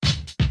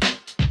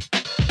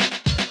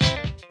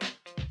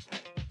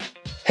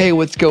Hey,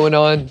 what's going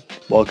on?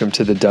 Welcome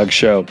to The Doug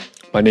Show.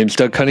 My name's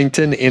Doug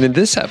Cunnington, and in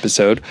this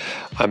episode,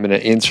 I'm going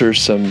to answer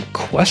some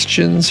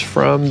questions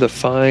from the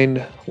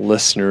fine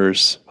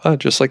listeners,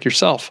 just like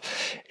yourself.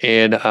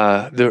 And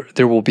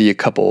there will be a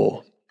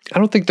couple, I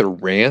don't think they're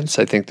rants.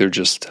 I think they're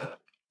just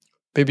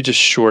maybe just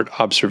short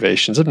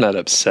observations. I'm not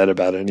upset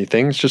about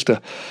anything. It's just a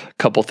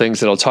couple things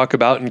that I'll talk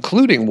about,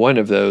 including one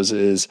of those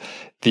is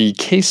the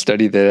case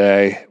study that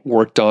I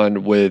worked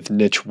on with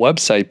niche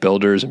website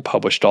builders and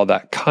published all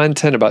that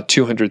content, about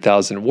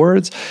 200,000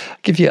 words. I'll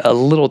give you a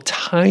little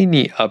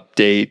tiny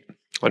update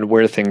on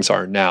where things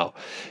are now.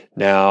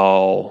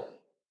 Now,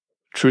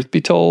 truth be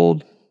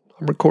told,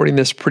 I'm recording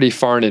this pretty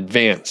far in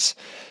advance.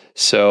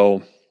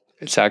 So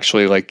it's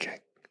actually like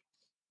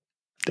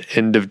the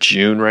end of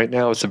June right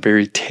now. It's the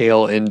very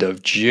tail end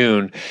of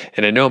June.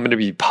 And I know I'm going to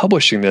be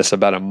publishing this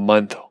about a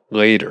month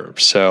later.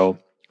 So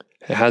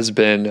it has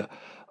been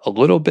a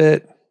little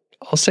bit,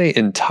 I'll say,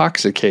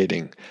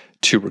 intoxicating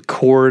to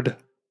record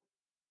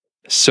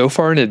so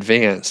far in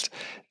advance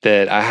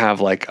that I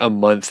have like a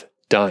month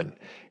done.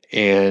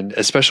 And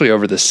especially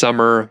over the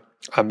summer,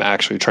 I'm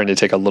actually trying to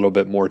take a little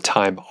bit more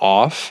time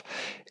off.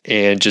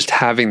 And just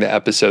having the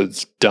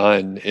episodes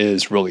done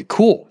is really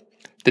cool.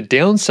 The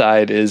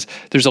downside is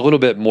there's a little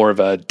bit more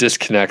of a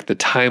disconnect, the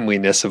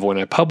timeliness of when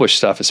I publish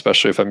stuff,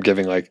 especially if I'm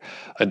giving like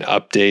an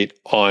update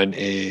on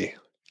a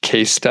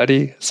case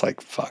study. It's like,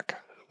 fuck,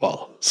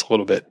 well, it's a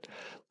little bit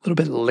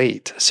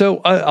late. So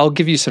I'll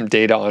give you some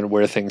data on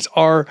where things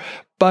are,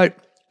 but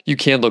you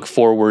can look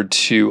forward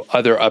to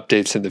other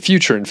updates in the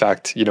future. In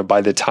fact,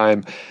 by the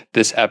time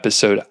this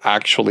episode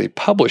actually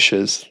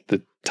publishes,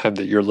 the time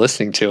that you're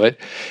listening to it,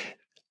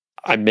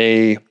 I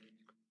may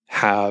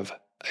have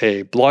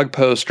a blog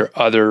post or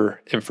other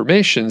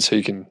information so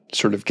you can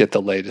sort of get the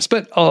latest.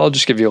 But I'll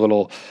just give you a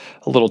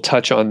little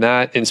touch on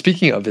that. And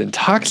speaking of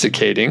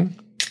intoxicating,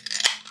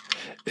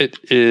 it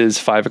is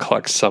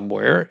 5:00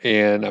 somewhere,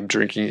 and I'm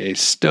drinking a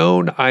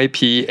Stone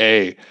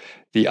IPA,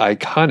 the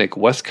iconic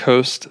West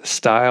Coast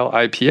style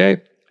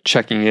IPA,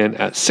 checking in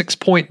at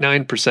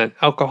 6.9%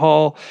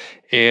 alcohol.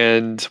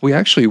 And we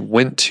actually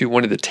went to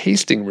one of the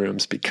tasting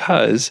rooms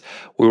because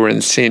we were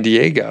in San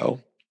Diego,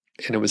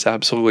 and it was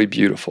absolutely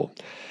beautiful.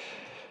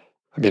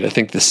 I mean, I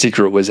think the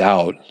secret was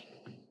out.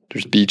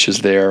 There's beaches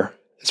there.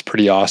 It's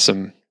pretty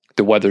awesome.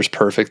 The weather's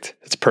perfect.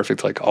 It's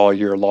perfect like all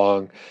year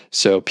long.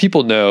 So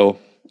people know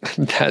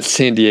that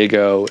San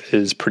Diego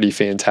is pretty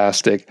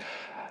fantastic.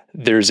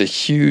 There's a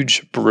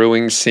huge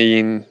brewing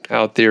scene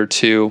out there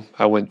too.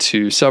 I went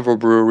to several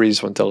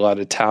breweries, went to a lot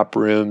of tap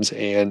rooms,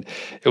 and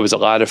it was a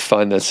lot of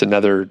fun. That's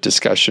another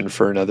discussion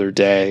for another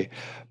day.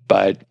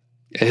 But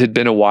it had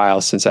been a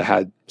while since I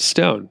had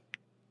Stone.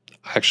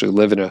 I actually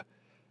live in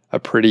a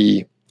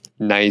pretty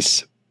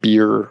nice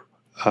beer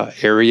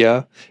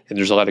area, and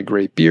there's a lot of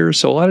great beers.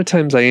 So a lot of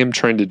times I am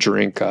trying to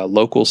drink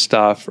local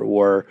stuff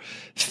or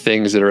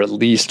things that are at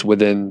least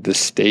within the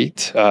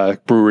state,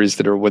 breweries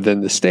that are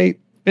within the state.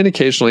 And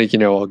occasionally,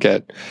 I'll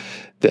get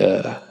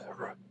the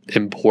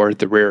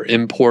rare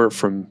import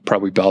from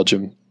probably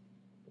Belgium.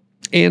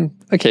 And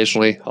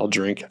occasionally I'll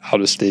drink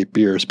out-of-state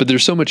beers. But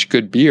there's so much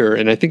good beer,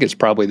 and I think it's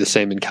probably the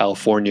same in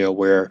California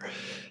where,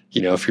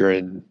 if you're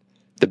in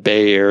the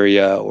Bay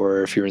Area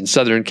or if you're in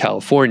Southern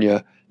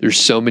California, there's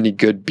so many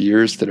good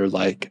beers that are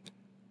like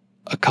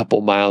a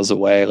couple miles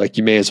away. Like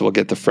you may as well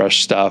get the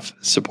fresh stuff,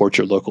 support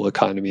your local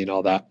economy and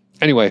all that.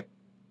 Anyway,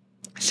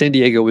 San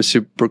Diego was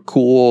super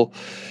cool.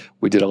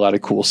 We did a lot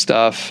of cool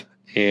stuff,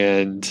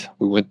 and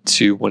we went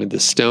to one of the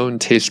Stone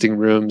tasting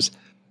rooms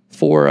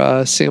for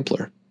a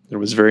sampler. It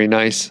was very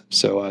nice.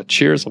 So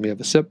cheers. Let me have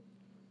a sip.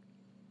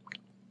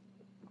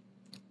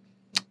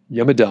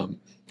 Yum-a-dum.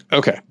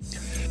 Okay.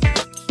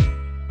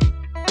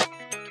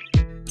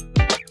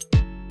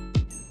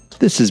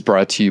 This is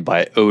brought to you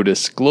by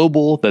Otis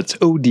Global. That's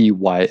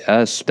ODYS.global.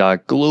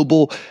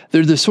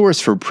 They're the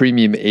source for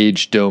premium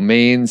age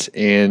domains,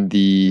 and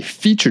the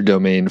feature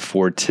domain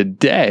for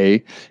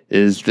today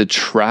is the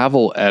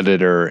Travel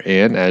Editor.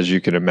 And as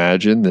you can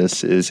imagine,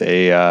 this is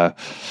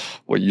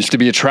what used to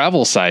be a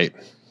travel site.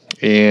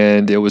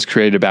 And it was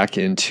created back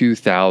in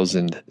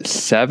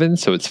 2007,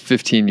 so it's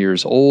 15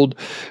 years old.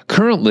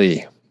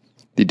 Currently,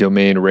 the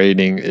domain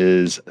rating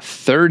is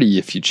 30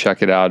 if you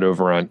check it out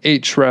over on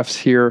Ahrefs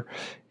here.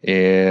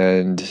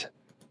 And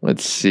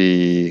let's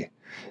see,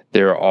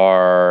 there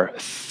are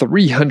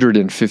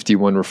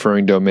 351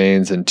 referring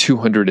domains, and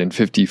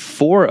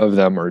 254 of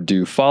them are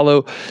do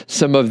follow.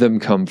 Some of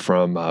them come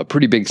from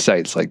pretty big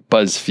sites like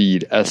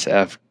BuzzFeed,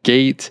 SF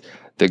Gate,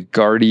 The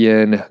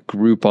Guardian,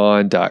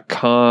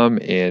 Groupon.com,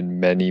 and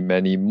many,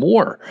 many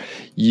more.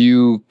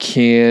 You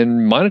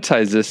can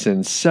monetize this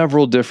in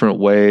several different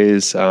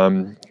ways.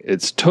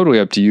 It's totally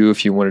up to you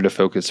if you wanted to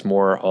focus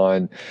more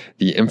on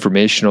the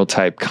informational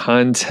type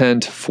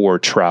content for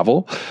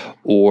travel,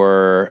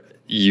 or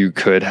you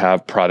could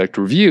have product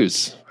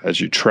reviews. As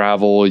you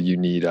travel, you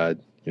need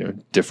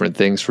different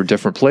things for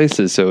different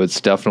places. So it's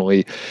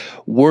definitely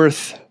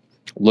worth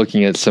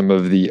looking at some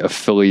of the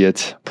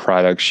affiliate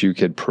products you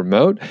could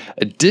promote.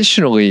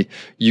 Additionally,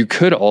 you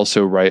could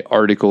also write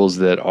articles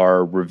that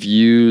are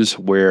reviews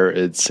where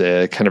it's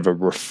a kind of a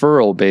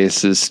referral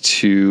basis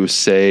to,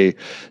 say,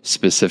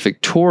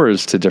 specific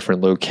tours to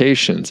different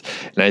locations.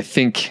 And I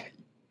think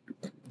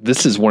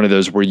this is one of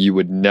those where you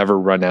would never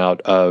run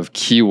out of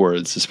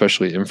keywords,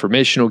 especially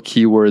informational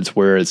keywords,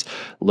 where it's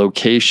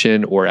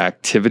location or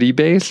activity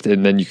based,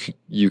 and then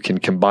you can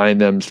combine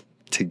them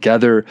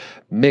together,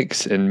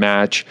 mix and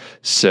match.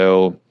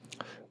 So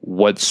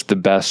what's the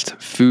best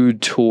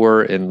food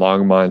tour in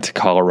Longmont,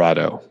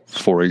 Colorado,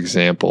 for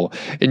example?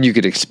 And you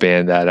could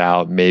expand that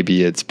out.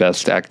 Maybe it's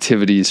best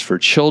activities for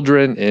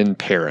children in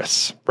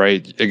Paris,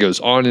 right? It goes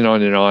on and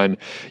on and on.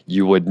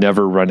 You would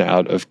never run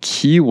out of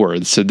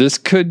keywords. So this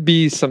could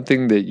be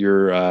something that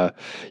you're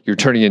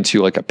turning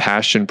into like a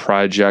passion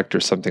project or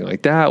something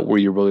like that, where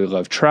you really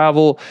love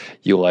travel.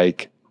 You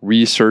like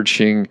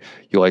researching,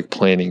 you like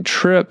planning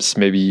trips.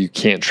 Maybe you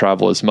can't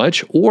travel as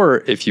much,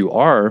 or if you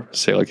are,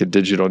 say, like a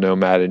digital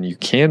nomad and you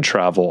can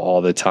travel all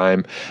the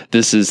time,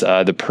 this is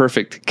the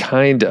perfect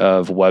kind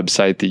of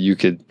website that you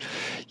could,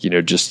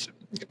 just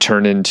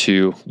turn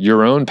into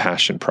your own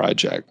passion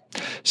project.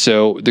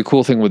 So the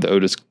cool thing with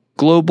Otis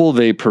Global,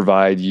 they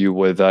provide you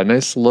with a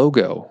nice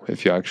logo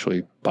if you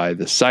actually buy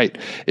the site.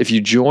 If you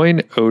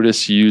join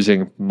Otis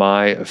using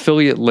my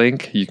affiliate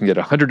link, you can get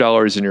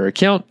 $100 in your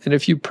account. And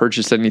if you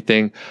purchase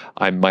anything,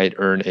 I might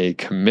earn a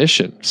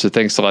commission. So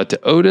thanks a lot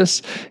to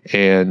Otis,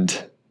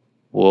 and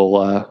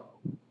we'll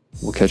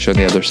catch you on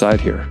the other side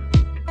here.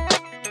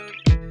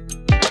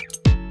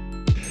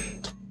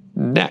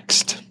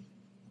 Next,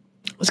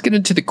 let's get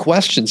into the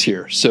questions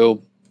here.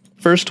 So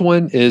first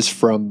one is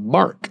from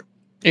Mark,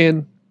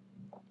 and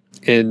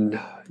in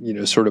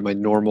sort of my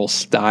normal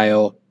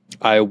style,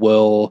 I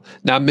will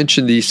not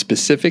mention the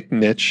specific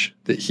niche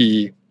that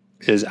he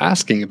is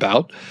asking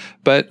about,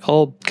 but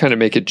I'll kind of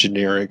make it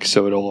generic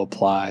so it'll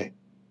apply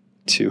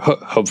to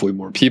hopefully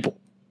more people.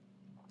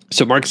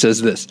 So Mark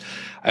says this: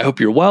 I hope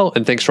you're well,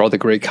 and thanks for all the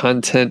great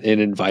content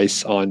and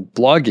advice on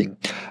blogging.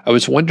 I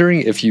was wondering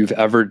if you've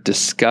ever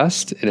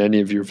discussed in any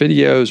of your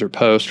videos or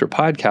posts or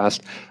podcasts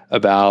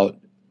about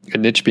a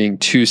niche being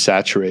too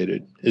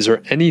saturated. Is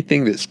there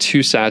anything that's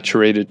too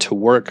saturated to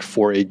work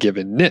for a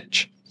given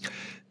niche?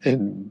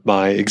 In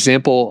my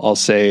example, I'll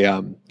say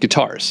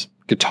guitars.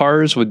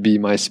 Guitars would be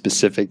my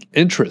specific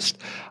interest.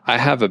 I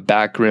have a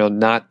background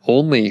not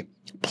only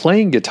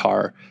playing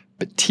guitar,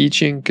 but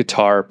teaching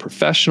guitar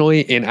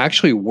professionally and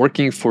actually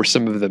working for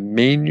some of the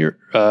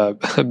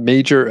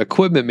major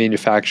equipment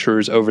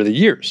manufacturers over the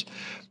years.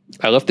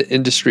 I left the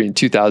industry in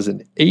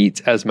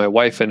 2008 as my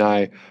wife and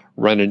I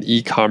run an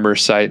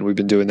e-commerce site, and we've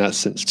been doing that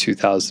since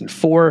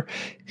 2004.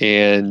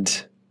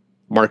 And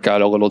Mark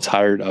got a little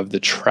tired of the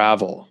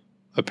travel,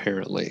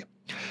 apparently.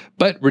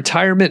 But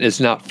retirement is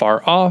not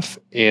far off,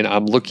 and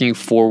I'm looking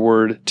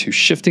forward to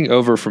shifting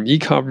over from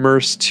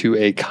e-commerce to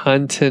a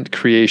content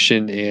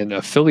creation and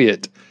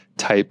affiliate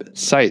type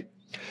site.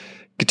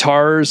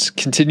 Guitar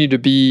continues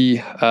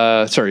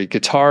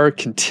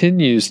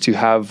to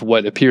have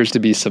what appears to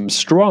be some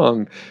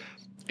strong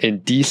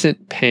and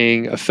decent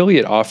paying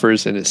affiliate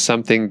offers, and it's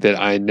something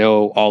that I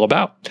know all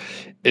about.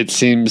 It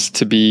seems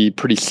to be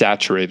pretty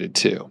saturated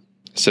too.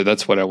 So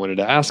that's what I wanted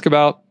to ask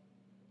about.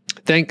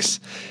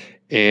 Thanks.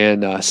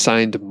 And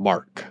signed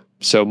Mark.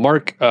 So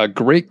Mark,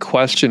 great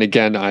question.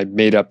 Again, I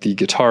made up the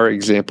guitar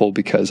example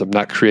because I'm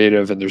not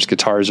creative and there's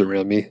guitars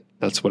around me.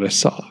 That's what I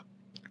saw.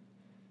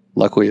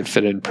 Luckily, it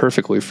fit in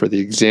perfectly for the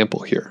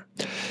example here.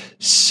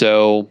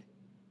 So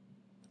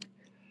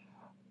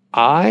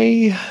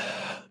I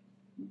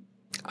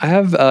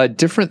have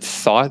different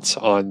thoughts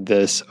on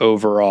this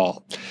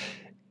overall.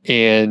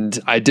 And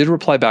I did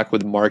reply back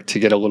with Mark to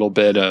get a little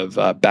bit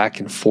of back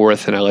and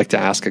forth, and I like to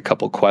ask a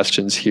couple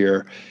questions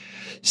here.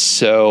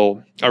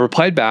 So I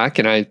replied back,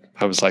 and I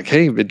was like,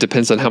 hey, it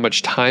depends on how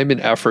much time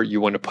and effort you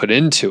want to put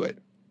into it.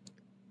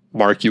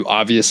 Mark, you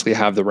obviously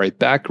have the right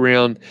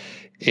background,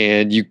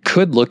 and you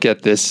could look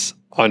at this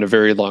on a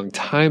very long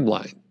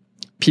timeline.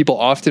 People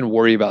often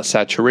worry about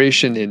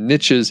saturation in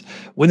niches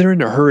when they're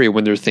in a hurry,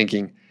 when they're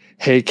thinking,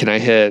 hey, can I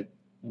hit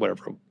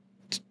whatever,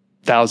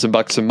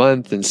 $1,000 a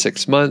month in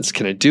 6 months?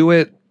 Can I do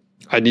it?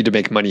 I need to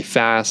make money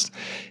fast.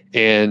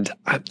 And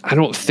I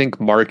don't think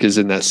Mark is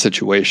in that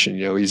situation.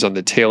 He's on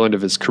the tail end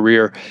of his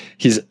career.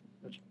 He's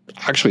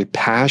actually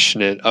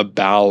passionate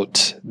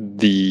about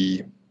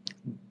the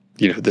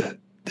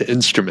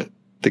instrument,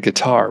 the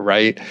guitar,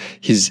 right?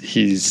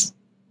 He's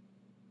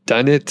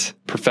done it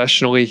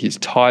professionally. He's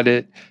taught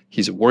it.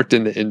 He's worked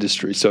in the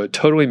industry. So it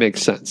totally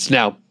makes sense.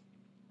 Now,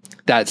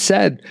 that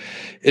said,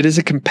 it is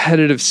a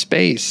competitive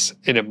space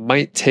and it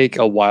might take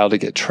a while to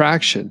get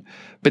traction,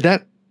 but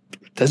that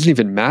doesn't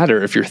even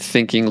matter if you're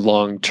thinking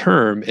long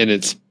term and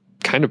it's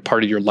kind of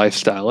part of your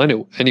lifestyle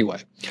anyway.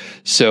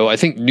 So I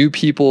think new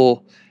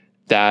people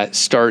that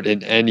start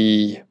in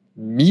any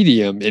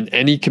medium, in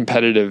any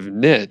competitive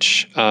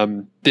niche,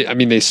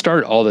 they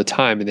start all the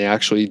time and they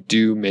actually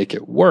do make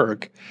it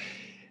work.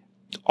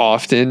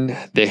 Often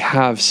they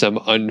have some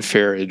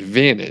unfair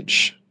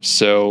advantage.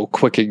 So,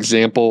 quick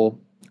example,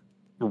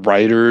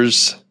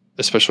 writers,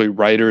 especially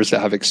writers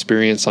that have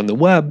experience on the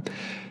web,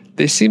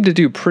 they seem to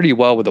do pretty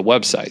well with the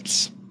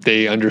websites.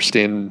 They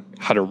understand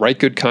how to write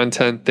good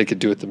content. They could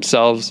do it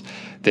themselves.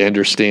 They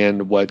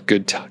understand what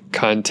good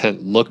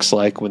content looks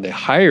like when they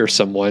hire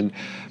someone.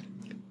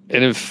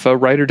 And if a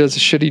writer does a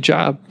shitty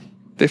job,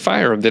 they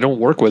fire him. They don't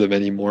work with him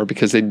anymore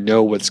because they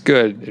know what's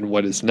good and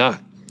what is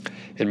not.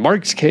 In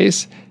Mark's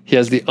case, he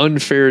has the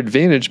unfair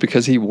advantage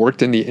because he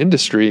worked in the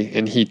industry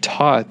and he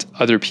taught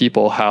other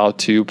people how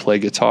to play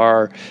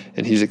guitar,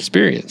 and he's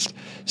experienced.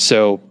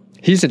 So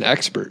he's an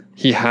expert.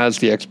 He has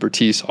the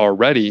expertise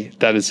already.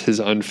 That is his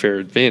unfair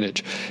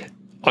advantage.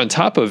 On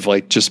top of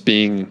like just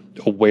being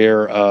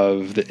aware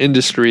of the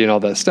industry and all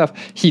that stuff,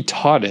 he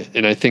taught it.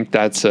 And I think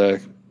that's a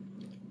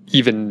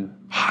even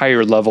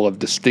higher level of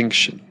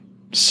distinction.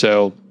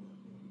 So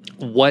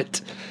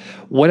what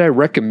I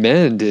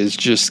recommend is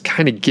just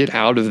kind of get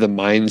out of the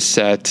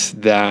mindset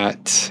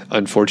that,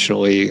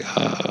 unfortunately,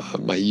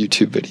 my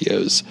YouTube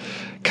videos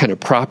kind of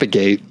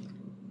propagate.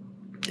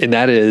 And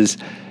that is,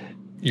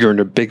 you're in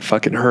a big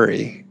fucking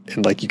hurry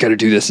and like, you got to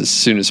do this as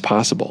soon as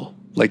possible.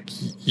 Like,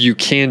 you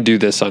can do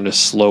this on a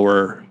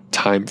slower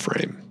time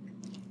frame.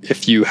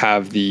 If you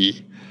have the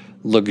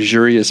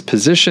luxurious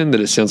position that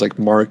it sounds like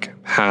Mark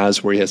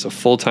has, where he has a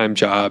full-time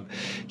job,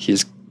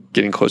 he's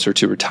getting closer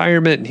to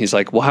retirement, and he's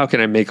like, well, how can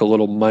I make a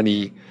little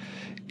money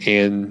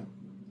and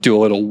do a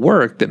little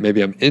work that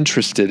maybe I'm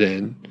interested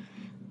in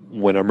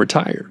when I'm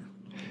retired?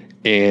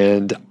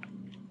 And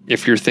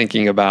if you're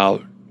thinking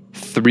about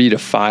 3 to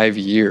 5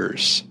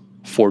 years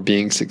for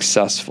being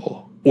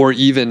successful, or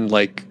even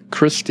like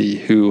Christy,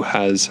 who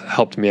has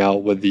helped me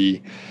out with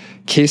the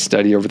case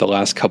study over the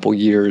last couple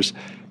years,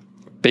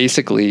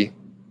 basically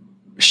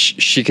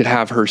she could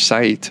have her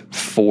site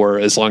for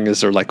as long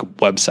as there are like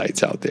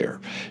websites out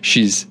there.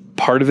 She's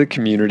part of the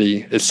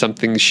community. It's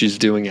something she's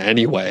doing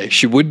anyway.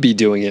 She would be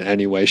doing it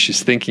anyway.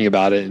 She's thinking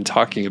about it and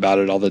talking about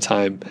it all the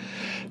time.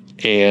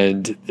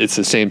 And it's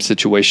the same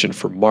situation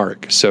for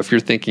Mark. So if you're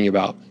thinking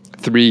about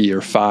 3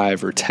 or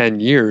 5 or 10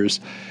 years,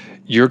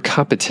 your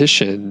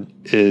competition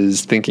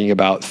is thinking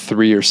about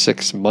 3 or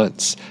 6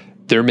 months.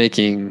 They're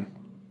making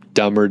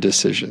dumber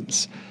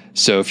decisions.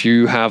 So if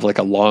you have like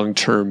a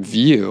long-term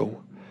view,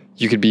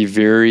 you could be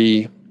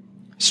very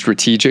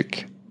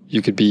strategic.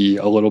 You could be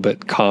a little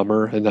bit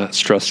calmer and not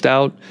stressed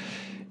out.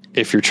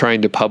 If you're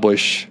trying to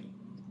publish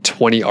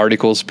 20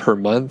 articles per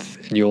month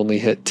and you only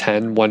hit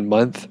 10 one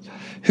month,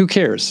 who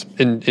cares?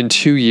 In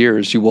 2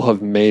 years, you will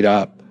have made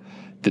up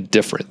the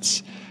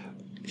difference.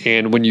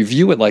 And when you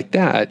view it like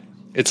that,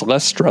 it's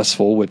less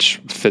stressful, which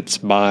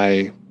fits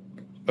my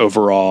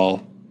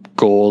overall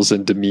goals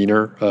and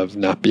demeanor of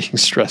not being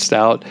stressed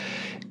out.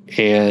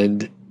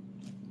 And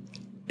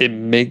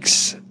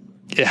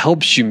it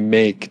helps you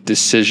make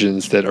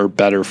decisions that are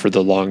better for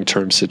the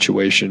long-term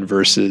situation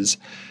versus,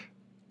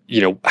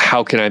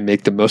 how can I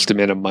make the most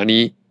amount of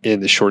money in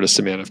the shortest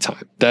amount of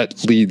time?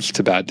 That leads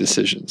to bad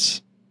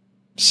decisions.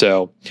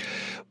 So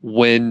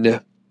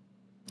when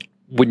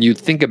you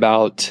think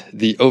about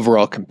the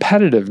overall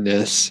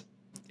competitiveness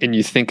and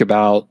you think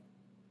about,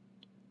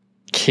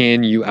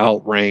 can you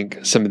outrank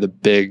some of the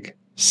big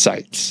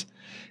sites?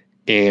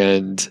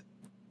 And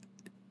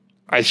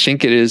I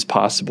think it is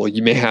possible.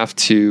 You may have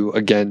to,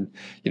 again,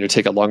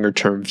 take a longer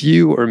term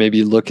view, or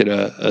maybe look at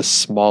a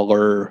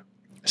smaller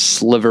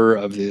sliver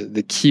of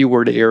the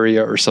keyword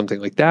area or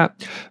something like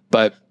that.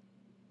 But,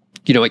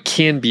 it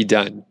can be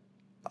done.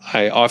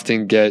 I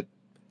often get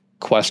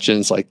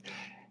questions like,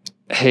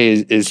 hey,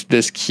 is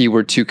this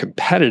keyword too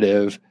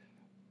competitive?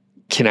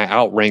 Can I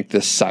outrank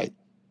this site?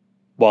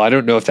 Well, I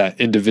don't know if that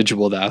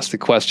individual that asked the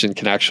question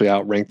can actually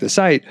outrank the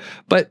site,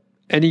 but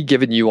any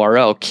given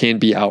URL can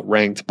be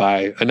outranked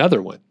by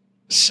another one.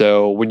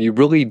 So when you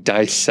really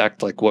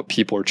dissect like what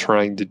people are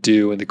trying to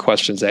do and the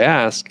questions they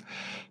ask,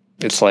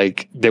 it's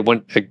like they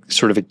want a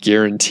sort of a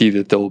guarantee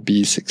that they'll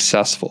be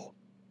successful.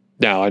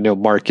 Now, I know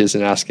Mark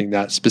isn't asking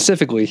that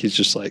specifically. He's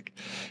just like,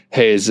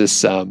 hey, is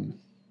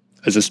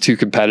this too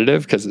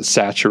competitive because it's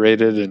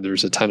saturated and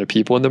there's a ton of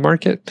people in the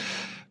market?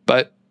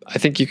 But I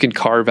think you can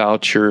carve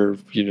out your,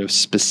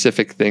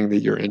 specific thing that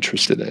you're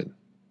interested in.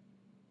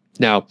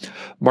 Now,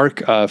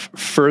 Mark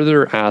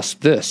further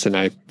asked this, and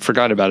I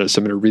forgot about it, so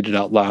I'm going to read it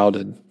out loud,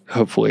 and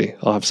hopefully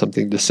I'll have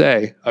something to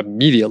say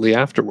immediately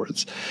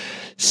afterwards.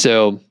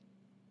 So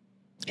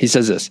he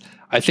says this: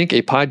 I think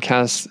a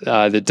podcast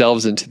that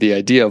delves into the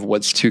idea of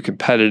what's too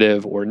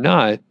competitive or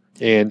not,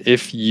 and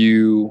if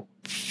you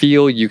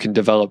feel you can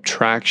develop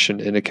traction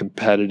in a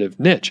competitive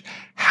niche,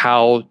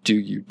 how do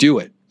you do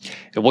it?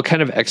 And what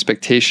kind of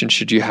expectation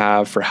should you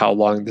have for how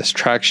long this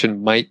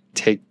traction might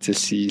take to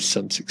see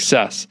some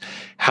success?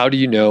 How do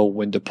you know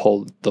when to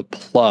pull the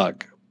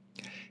plug?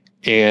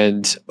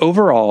 And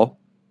overall,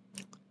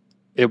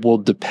 it will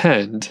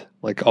depend.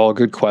 Like all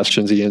good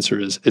questions, the answer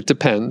is it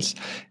depends.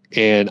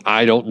 And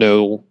I don't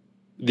know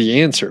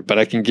the answer, but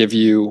I can give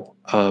you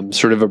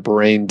sort of a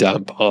brain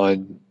dump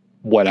on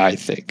what I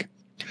think.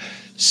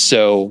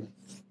 So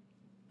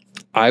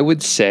I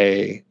would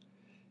say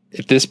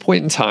at this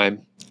point in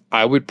time,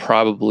 I would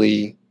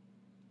probably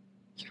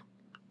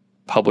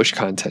publish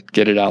content,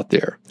 get it out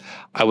there.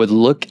 I would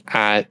look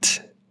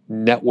at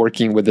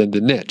networking within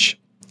the niche.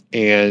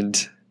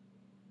 And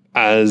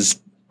as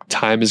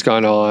time has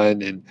gone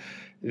on and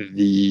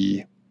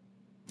the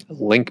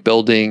link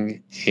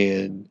building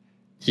and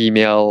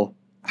email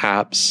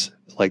apps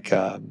like,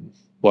 I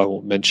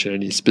won't mention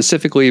any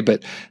specifically,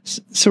 but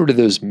sort of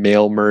those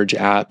mail merge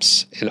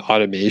apps and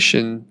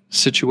automation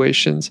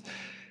situations,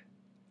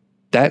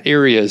 that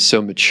area is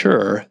so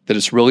mature that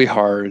it's really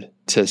hard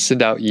to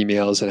send out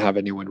emails and have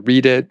anyone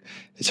read it.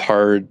 It's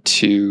hard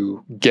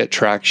to get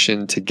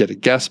traction, to get a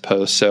guest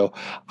post. So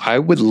I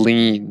would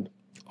lean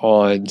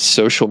on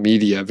social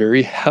media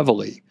very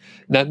heavily,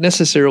 not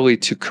necessarily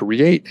to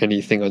create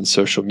anything on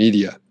social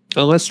media,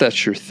 unless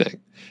that's your thing.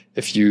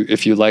 If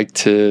you like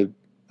to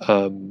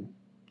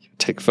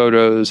take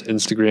photos,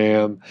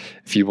 Instagram,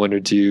 if you want to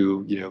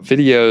do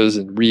videos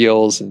and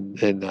reels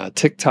and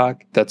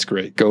TikTok, that's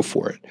great. Go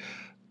for it.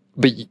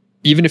 But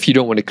even if you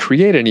don't want to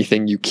create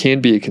anything, you can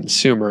be a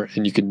consumer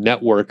and you can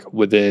network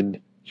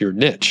within your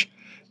niche.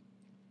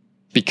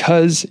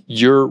 Because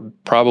you're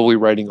probably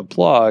writing a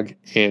blog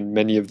and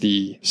many of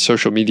the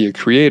social media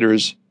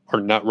creators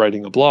are not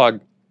writing a blog,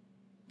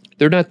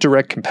 they're not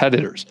direct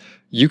competitors.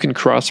 You can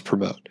cross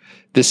promote.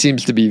 This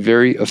seems to be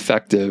very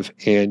effective,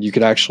 and you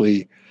could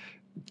actually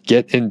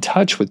get in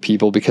touch with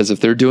people because if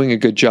they're doing a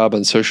good job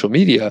on social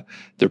media,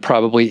 they're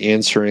probably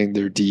answering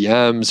their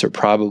DMs or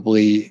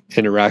probably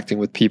interacting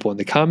with people in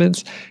the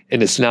comments.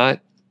 And it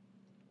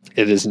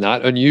is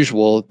not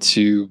unusual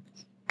to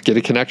get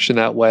a connection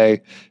that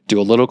way, do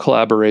a little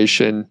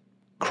collaboration,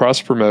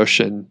 cross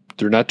promotion.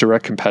 They're not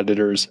direct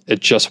competitors. It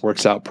just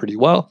works out pretty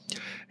well.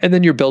 And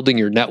then you're building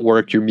your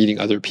network, you're meeting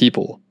other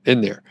people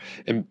in there.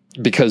 And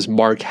because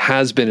Mark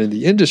has been in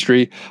the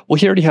industry, well,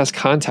 he already has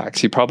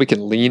contacts. He probably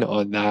can lean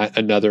on that,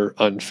 another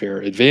unfair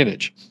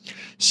advantage.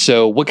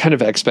 So what kind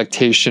of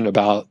expectation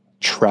about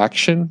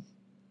traction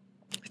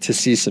to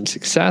see some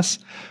success?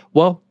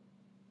 Well,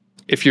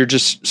 if you're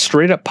just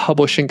straight up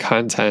publishing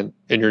content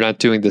and you're not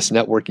doing this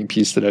networking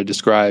piece that I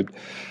described,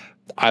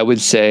 I would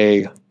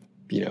say,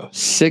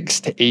 6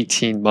 to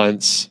 18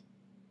 months,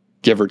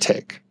 give or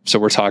take. So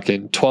we're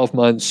talking 12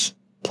 months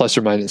plus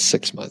or minus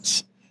 6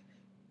 months.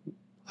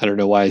 I don't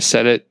know why I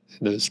said it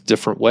in those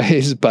different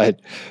ways, but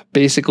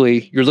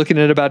basically you're looking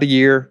at about a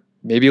year,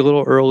 maybe a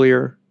little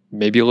earlier,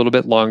 maybe a little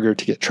bit longer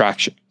to get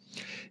traction.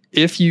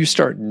 If you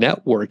start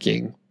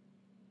networking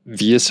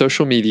via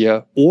social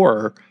media,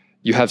 or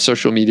you have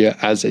social media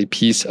as a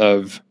piece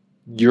of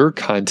your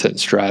content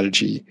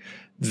strategy,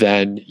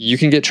 then you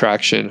can get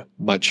traction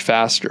much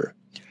faster.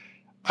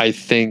 I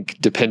think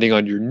depending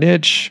on your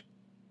niche,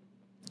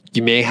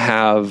 you may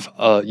have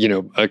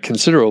a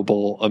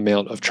considerable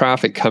amount of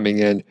traffic coming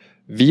in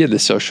via the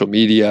social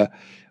media.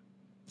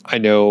 I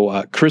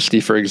know Christy,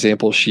 for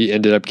example, she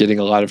ended up getting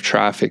a lot of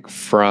traffic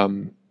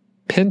from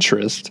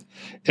Pinterest,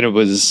 and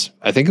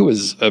I think it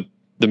was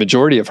the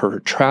majority of her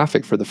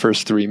traffic for the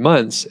first 3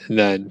 months, and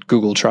then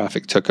Google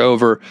traffic took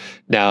over.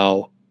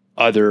 Now,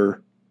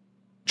 other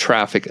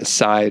traffic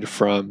aside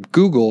from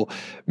Google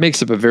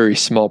makes up a very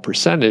small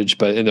percentage,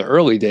 but in the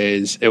early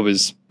days, it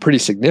was pretty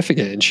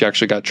significant, and she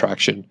actually got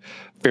traction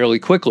fairly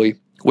quickly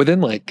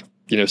within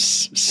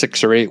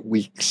 6 or 8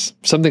 weeks,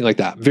 something like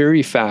that,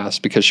 very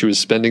fast, because she was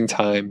spending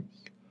time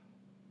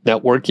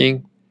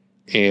networking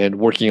and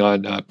working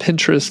on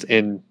Pinterest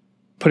and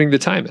putting the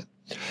time in.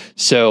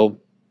 So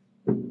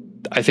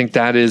I think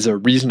that is a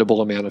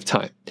reasonable amount of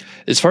time.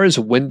 As far as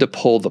when to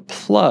pull the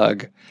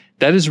plug,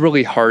 that is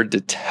really hard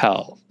to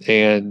tell.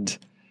 And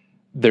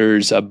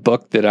there's a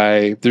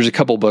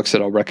couple books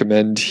that I'll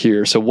recommend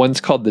here. So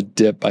one's called The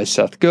Dip by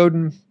Seth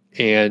Godin,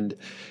 and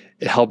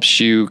it helps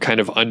you kind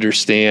of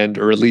understand,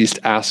 or at least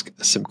ask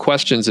some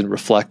questions and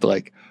reflect,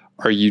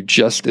 are you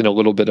just in a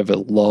little bit of a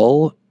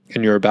lull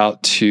and you're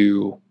about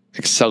to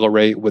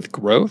accelerate with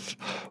growth?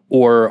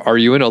 Or are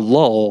you in a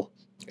lull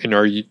and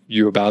are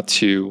you about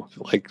to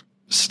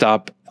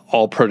stop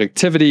all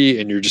productivity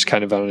and you're just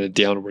kind of on a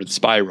downward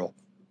spiral?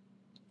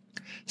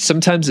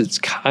 Sometimes it's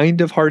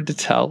kind of hard to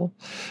tell,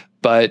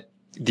 but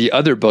the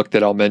other book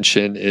that I'll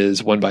mention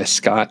is one by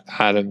Scott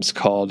Adams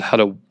called How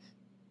to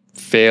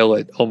Fail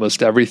at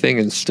Almost Everything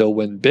and Still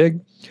Win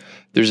Big.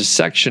 There's a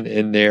section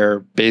in there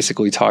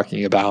basically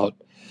talking about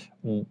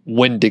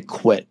when to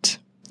quit.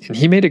 And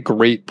he made a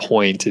great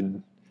point,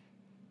 and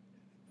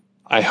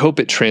I hope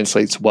it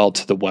translates well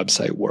to the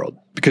website world.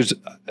 Because,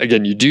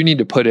 again, you do need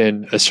to put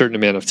in a certain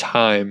amount of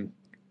time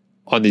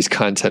on these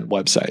content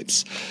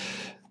websites.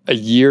 A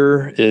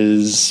year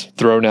is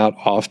thrown out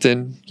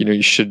often.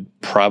 You should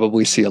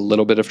probably see a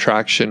little bit of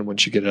traction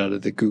once you get out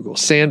of the Google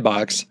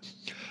sandbox.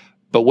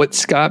 But what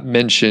Scott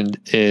mentioned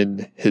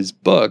in his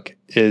book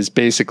is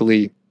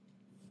basically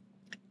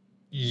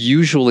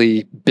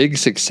usually big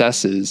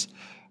successes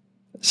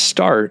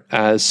start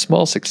as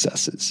small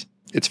successes.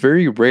 It's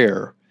very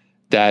rare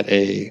that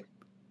a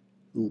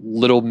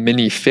little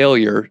mini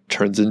failure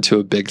turns into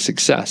a big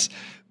success.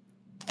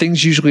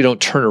 Things usually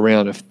don't turn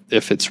around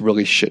if it's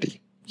really shitty.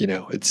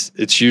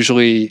 it's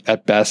usually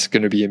at best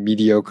going to be a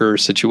mediocre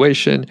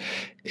situation,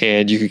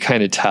 and you can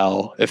kind of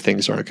tell if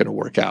things aren't going to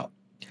work out.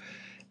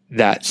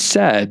 That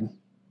said,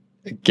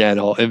 again,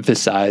 I'll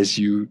emphasize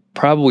you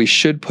probably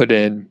should put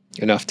in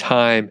enough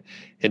time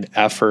and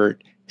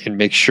effort and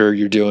make sure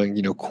you're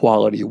doing,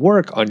 quality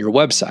work on your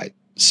website.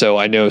 So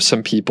I know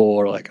some people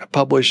are like, I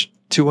publish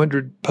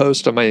 200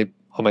 posts on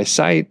my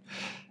site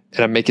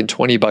and I'm making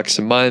 $20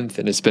 a month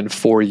and it's been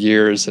 4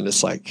 years, and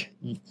it's like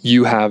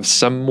you have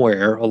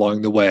somewhere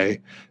along the way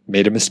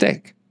made a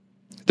mistake.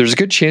 There's a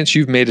good chance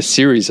you've made a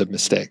series of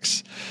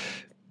mistakes.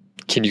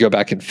 Can you go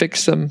back and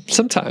fix them?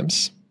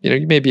 Sometimes,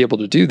 you may be able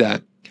to do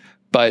that.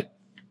 But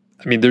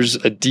there's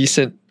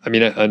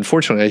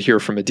unfortunately I hear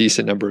from a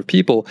decent number of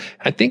people.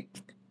 I think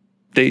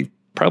they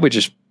probably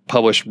just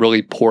publish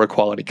really poor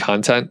quality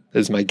content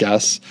is my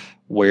guess,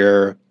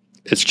 where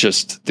it's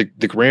just the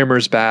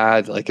grammar's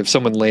bad. Like if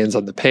someone lands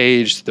on the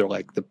page, they're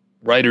like, the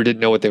writer didn't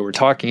know what they were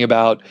talking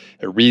about.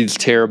 It reads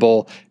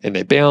terrible and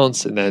they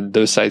bounce, and then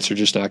those sites are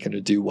just not going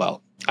to do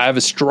well. I have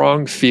a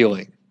strong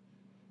feeling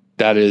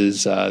that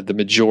is the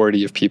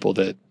majority of people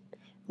that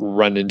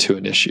run into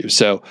an issue.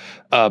 So,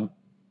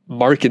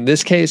 Mark, in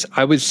this case,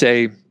 I would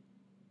say,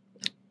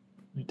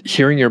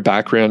 hearing your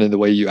background and the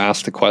way you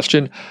asked the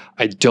question,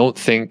 I don't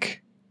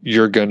think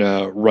you're going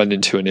to run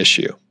into an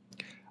issue.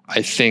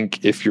 I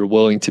think if you're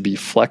willing to be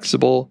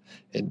flexible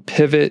and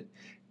pivot,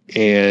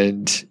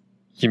 and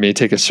you may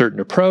take a certain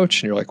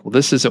approach and you're like, well,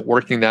 this isn't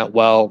working that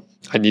well,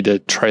 I need to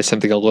try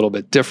something a little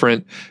bit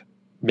different.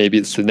 Maybe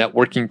it's the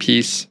networking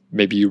piece.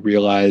 Maybe you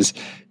realize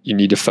you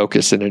need to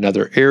focus in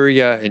another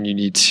area and you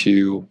need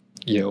to,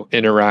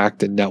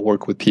 interact and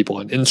network with people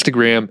on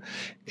Instagram,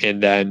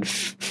 and then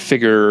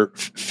figure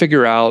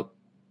out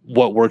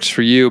what works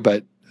for you.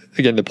 But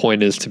again, the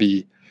point is to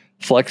be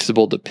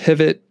flexible, to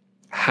pivot,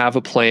 have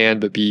a plan,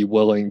 but be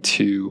willing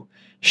to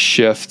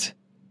shift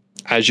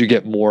as you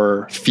get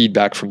more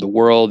feedback from the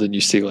world and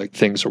you see like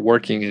things are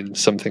working and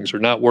some things are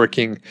not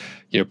working,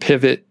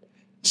 pivot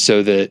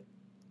so that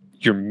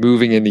you're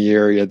moving in the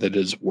area that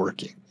is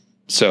working.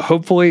 So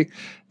hopefully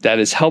that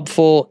is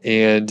helpful.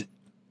 And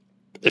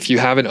if you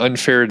have an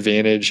unfair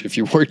advantage, if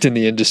you worked in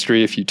the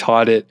industry, if you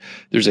taught it,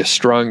 there's a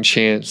strong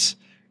chance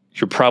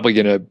you're probably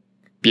going to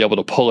be able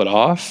to pull it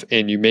off,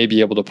 and you may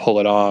be able to pull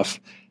it off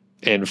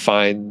and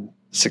find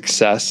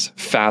success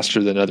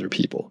faster than other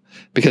people.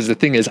 Because the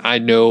thing is, I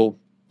know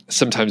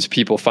sometimes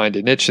people find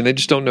a niche and they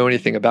just don't know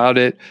anything about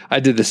it. I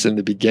did this in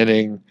the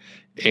beginning,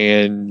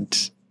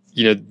 and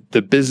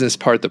the business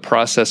part, the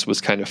process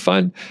was kind of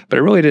fun, but I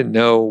really didn't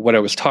know what I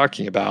was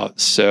talking about.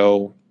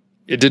 So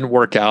it didn't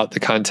work out. The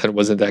content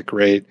wasn't that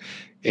great,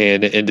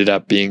 and it ended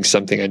up being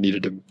something I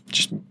needed to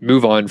just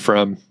move on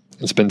from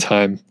and spend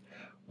time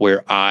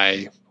where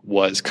I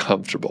was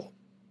comfortable.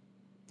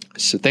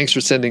 So thanks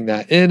for sending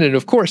that in. And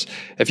of course,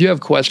 if you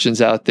have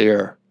questions out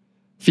there,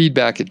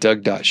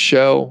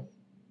 feedback@doug.show.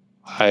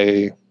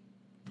 I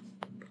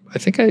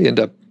think I end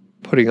up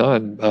putting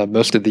on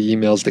most of the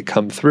emails that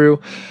come through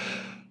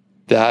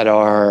that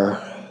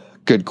are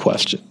good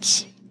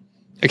questions.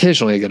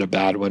 Occasionally I get a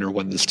bad one or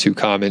one that's too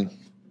common.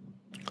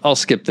 I'll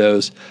skip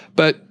those,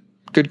 but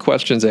good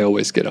questions I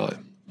always get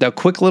on. Now,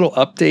 quick little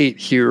update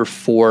here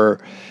for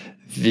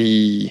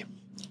the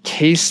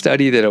case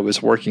study that I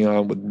was working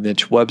on with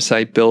Niche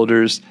Website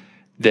Builders.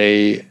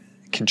 They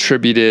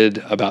contributed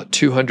about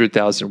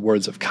 200,000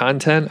 words of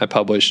content. I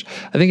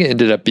think it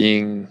ended up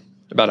being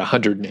about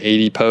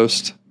 180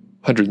 posts,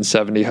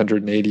 170,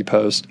 180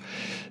 posts.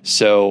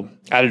 So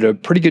added a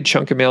pretty good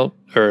chunk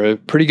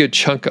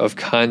of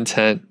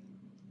content,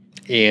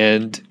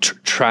 and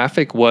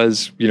traffic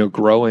was,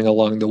 growing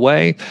along the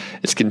way.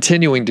 It's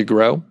continuing to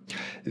grow.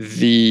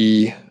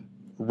 The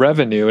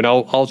revenue, and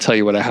I'll tell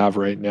you what I have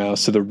right now.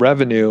 So the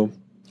revenue,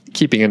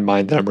 keeping in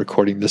mind that I'm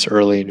recording this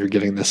early and you're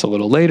getting this a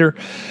little later,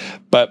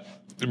 but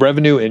the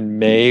revenue in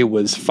May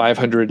was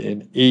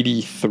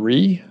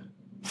 583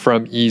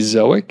 from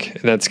Ezoic,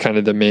 and that's kind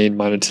of the main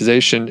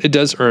monetization. It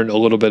does earn a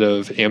little bit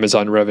of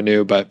Amazon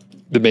revenue, but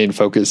the main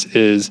focus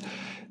is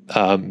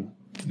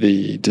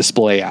the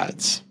display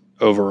ads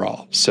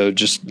overall. So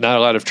just not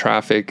a lot of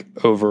traffic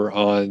over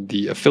on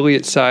the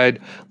affiliate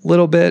side, a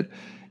little bit.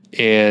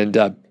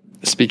 And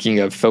speaking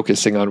of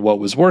focusing on what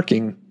was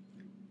working,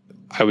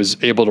 I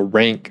was able to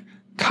rank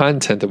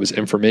content that was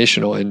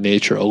informational in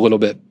nature a little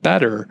bit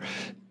better,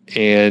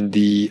 and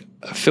the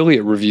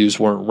affiliate reviews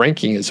weren't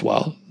ranking as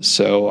well.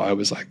 So I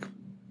was like,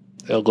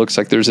 it looks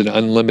like there's an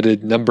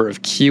unlimited number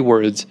of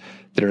keywords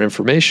that are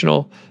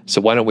informational. So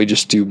why don't we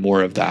just do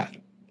more of that?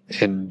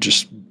 And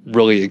just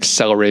really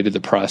accelerated the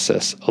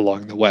process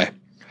along the way.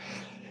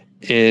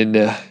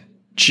 In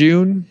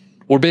June,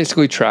 we're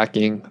basically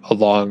tracking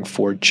along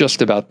for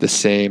just about the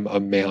same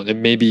amount,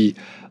 and maybe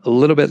a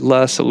little bit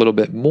less, a little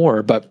bit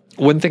more. But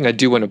one thing I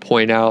do want to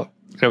point out,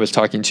 I was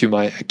talking to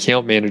my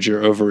account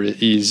manager over at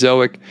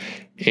Ezoic,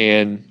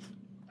 and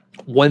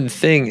one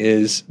thing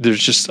is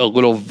there's just a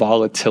little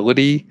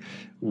volatility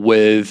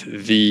with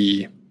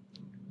the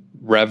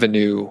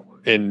revenue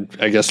in,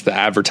 I guess, the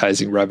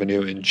advertising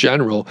revenue in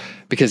general,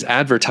 because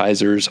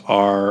advertisers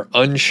are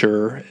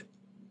unsure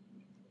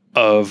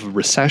of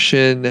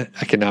recession,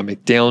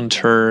 economic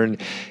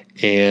downturn,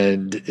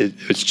 and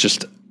it's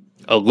just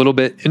a little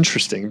bit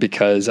interesting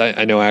because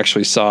I know I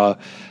actually saw,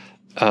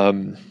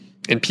 and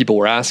people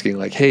were asking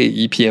like,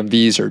 hey,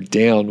 EPMVs are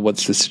down,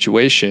 what's the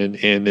situation?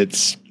 And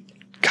it's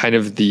kind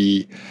of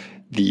the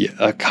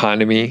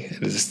economy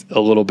is a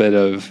little bit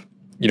of,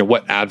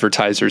 what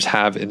advertisers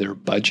have in their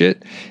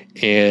budget.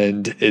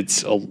 And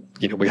it's,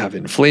 we have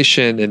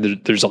inflation, and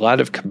there's a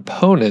lot of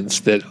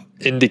components that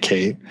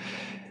indicate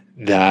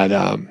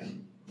that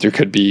there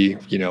could be,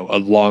 a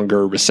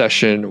longer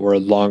recession or a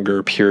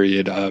longer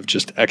period of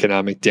just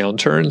economic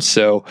downturn.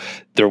 So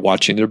they're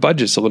watching their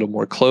budgets a little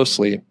more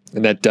closely,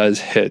 and that does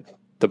hit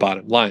the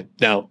bottom line.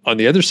 Now, on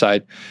the other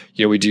side,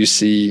 we do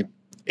see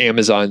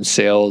Amazon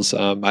sales.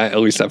 At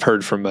least I've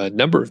heard from a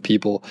number of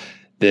people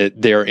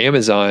that their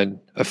Amazon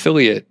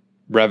affiliate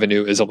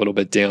revenue is a little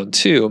bit down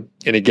too.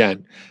 And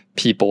again,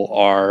 people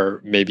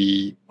are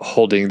maybe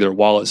holding their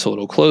wallets a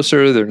little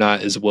closer. They're not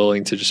as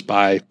willing to just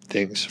buy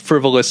things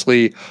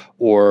frivolously,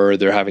 or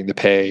they're having to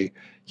pay,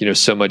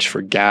 so much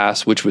for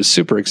gas, which was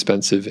super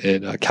expensive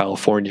in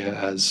California,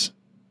 as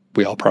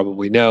we all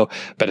probably know.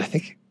 But I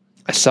think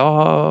I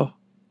saw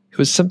it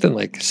was something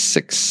like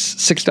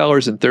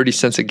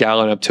 $6.30 a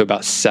gallon up to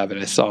about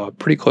 $7. I saw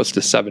pretty close to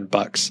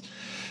 $7,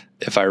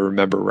 if I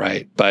remember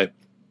right. But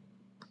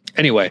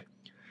anyway,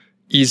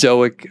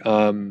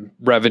 Ezoic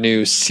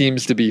revenue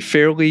seems to be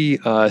fairly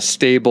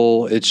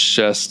stable. It's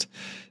just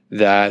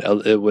that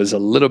it was a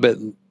little bit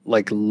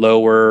like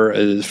lower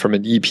from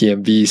an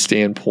EPMV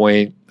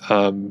standpoint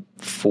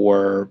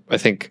for, I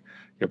think,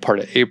 part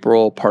of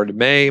April, part of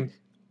May.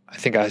 I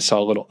think I saw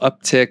a little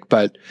uptick,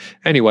 but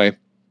anyway,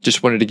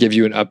 just wanted to give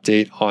you an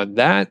update on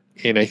that.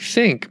 And I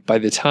think by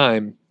the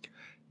time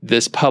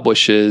this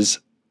publishes,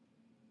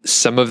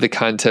 some of the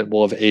content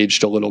will have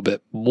aged a little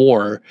bit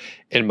more.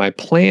 And my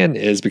plan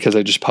is, because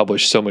I just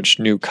published so much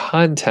new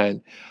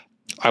content,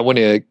 I want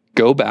to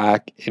go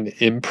back and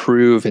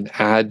improve and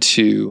add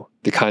to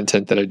the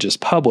content that I just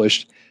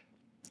published.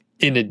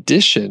 In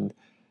addition,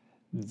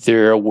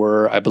 there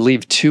were, I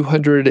believe,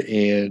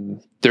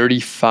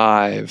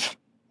 235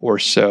 or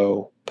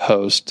so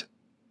posts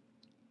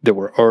that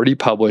were already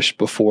published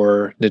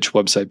before Niche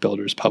Website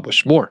Builders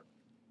published more.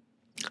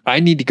 I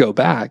need to go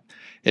back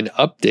and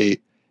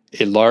update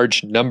a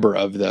large number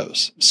of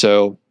those.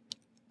 So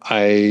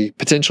I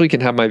potentially can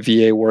have my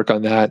VA work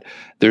on that.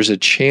 There's a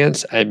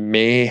chance I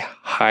may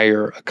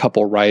hire a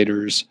couple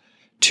writers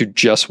to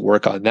just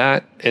work on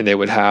that, and they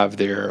would have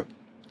their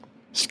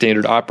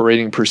standard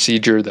operating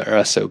procedure,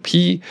 their SOP,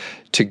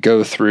 to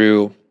go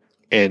through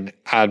and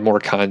add more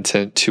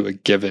content to a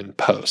given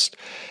post.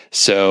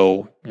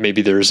 So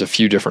maybe there's a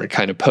few different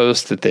kind of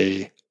posts that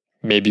they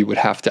maybe would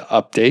have to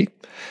update.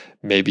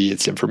 Maybe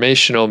it's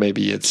informational,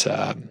 maybe it's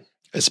a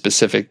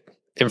specific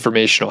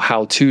informational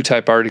how-to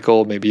type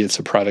article, maybe it's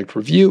a product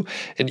review,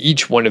 and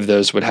each one of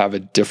those would have a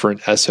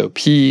different SOP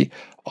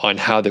on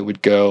how they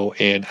would go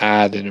and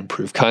add and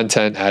improve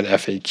content, add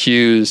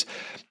FAQs.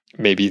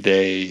 Maybe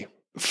they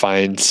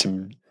find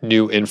some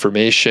new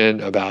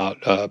information about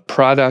a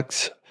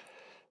product.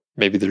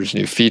 Maybe there's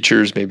new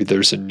features, maybe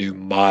there's a new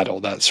model,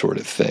 that sort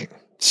of thing.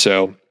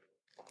 So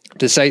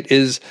the site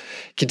is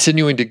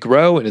continuing to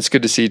grow, and it's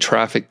good to see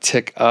traffic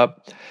tick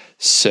up.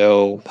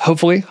 So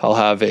hopefully I'll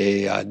have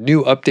a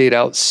new update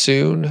out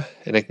soon,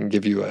 and I can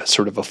give you a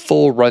sort of a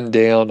full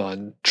rundown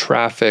on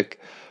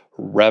traffic,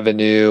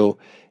 revenue,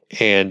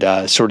 and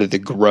sort of the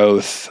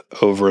growth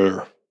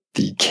over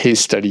the case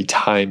study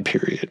time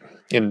period.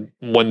 And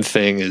one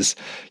thing is,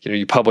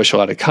 you publish a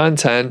lot of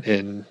content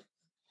and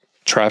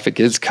traffic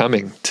is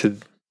coming to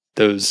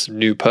those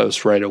new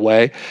posts right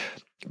away,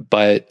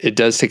 but it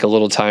does take a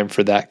little time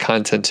for that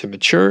content to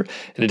mature,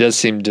 and it does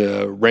seem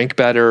to rank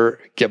better,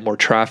 get more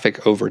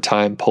traffic over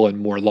time, pull in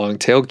more long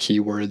tail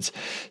keywords.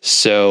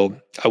 So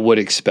I would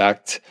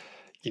expect,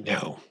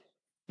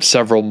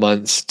 several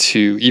months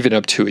to even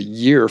up to a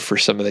year for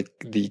some of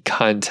the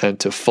content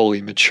to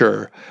fully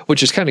mature,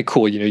 which is kind of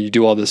cool. You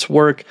do all this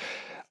work,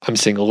 I'm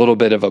seeing a little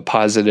bit of a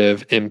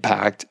positive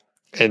impact,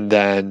 and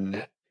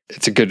then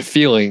it's a good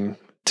feeling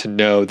to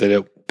know that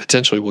it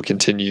potentially will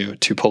continue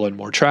to pull in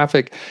more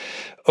traffic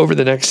over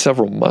the next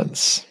several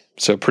months.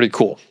 So pretty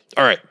cool.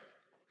 All right.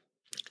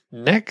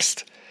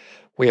 Next,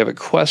 we have a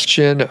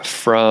question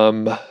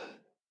from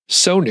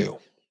Sonu.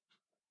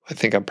 I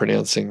think I'm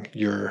pronouncing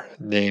your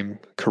name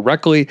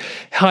correctly.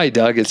 Hi,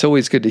 Doug. It's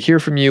always good to hear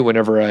from you.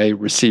 Whenever I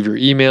receive your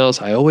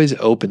emails, I always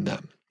open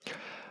them.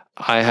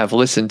 I have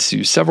listened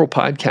to several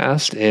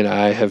podcasts, and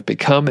I have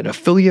become an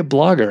affiliate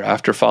blogger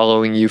after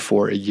following you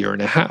for a year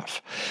and a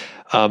half.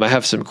 I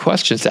have some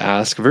questions to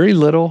ask, very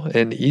little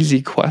and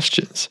easy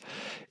questions.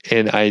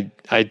 And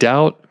I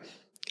doubt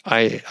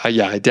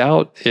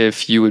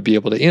if you would be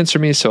able to answer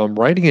me. So I'm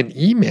writing an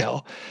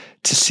email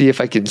to see if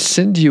I can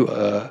send you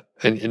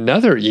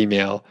another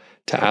email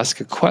to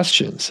ask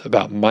questions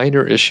about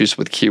minor issues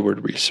with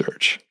keyword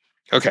research.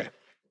 Okay.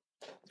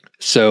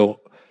 So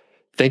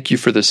Thank you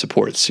for the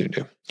support,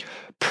 Sunu.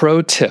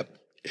 Pro tip,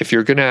 if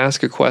you're going to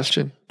ask a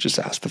question, just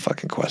ask the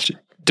fucking question.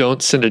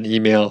 Don't send an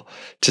email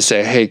to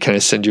say, hey, can I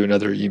send you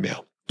another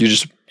email?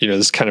 This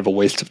is kind of a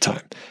waste of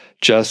time.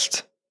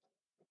 Just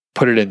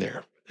put it in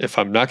there. If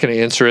I'm not going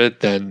to answer it,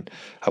 then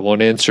I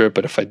won't answer it.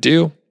 But if I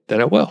do, then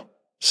I will.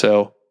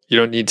 So you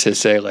don't need to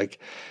say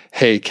like,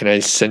 hey, can I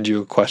send you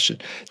a question?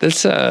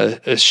 That's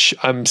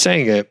I'm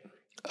saying it.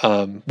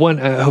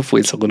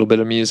 Hopefully it's a little bit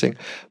amusing,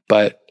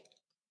 but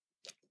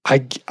I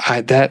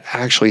that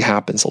actually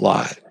happens a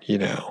lot.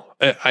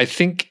 I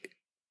think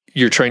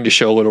you're trying to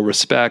show a little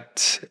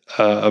respect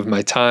of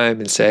my time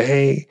and say,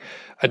 hey,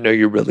 I know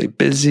you're really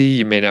busy.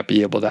 You may not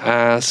be able to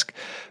ask,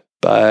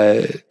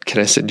 but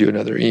can I send you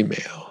another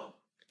email?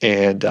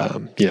 And,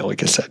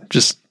 like I said,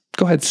 just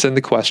go ahead, send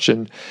the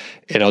question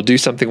and I'll do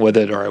something with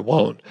it or I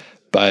won't.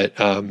 But,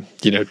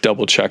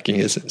 double checking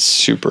isn't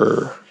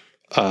super,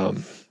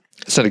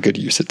 it's not a good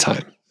use of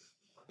time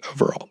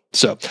overall.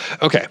 So,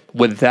 okay.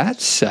 With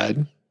that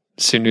said,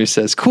 Sunu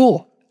says,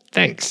 cool,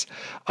 thanks.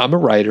 I'm a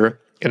writer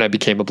and I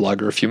became a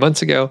blogger a few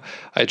months ago.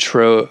 I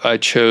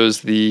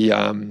chose the,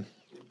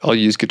 I'll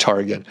use guitar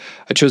again.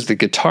 I chose the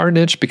guitar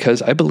niche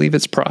because I believe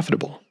it's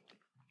profitable.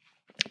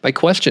 My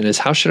question is,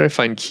 how should I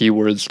find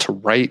keywords to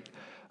write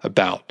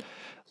about?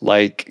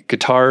 Like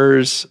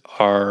guitars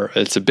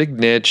it's a big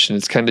niche and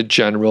it's kind of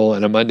general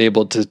and I'm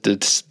unable to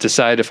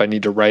decide if I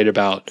need to write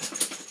about,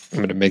 I'm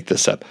going to make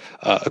this up,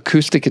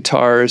 acoustic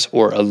guitars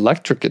or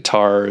electric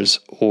guitars,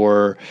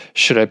 or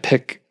should I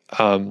pick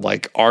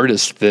like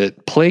artists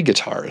that play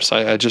guitars?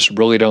 I just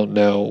really don't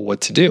know what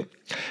to do.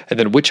 And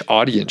then which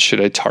audience should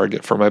I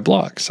target for my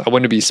blogs? I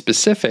want to be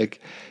specific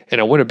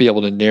and I want to be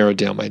able to narrow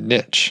down my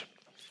niche.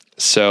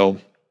 So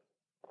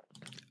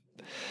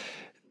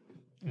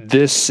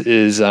this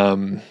is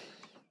getting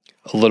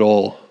a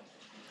little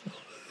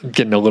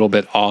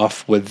bit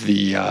off with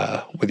the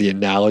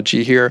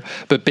analogy here,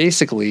 but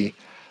basically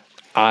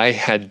I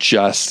had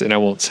just, and I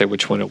won't say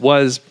which one it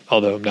was,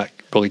 although I'm not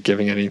really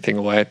giving anything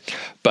away,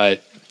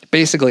 but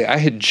basically I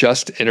had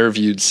just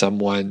interviewed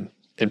someone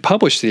and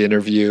published the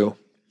interview,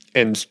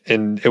 and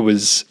it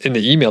was in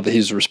the email that he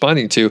was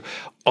responding to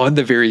on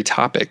the very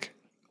topic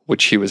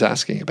which he was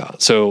asking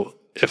about. So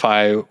if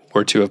I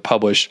were to have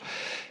published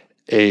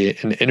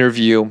an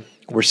interview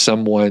where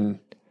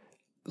someone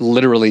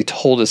literally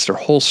told us their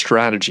whole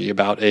strategy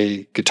about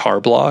a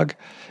guitar blog,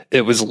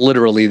 it was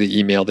literally the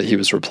email that he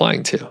was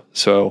replying to.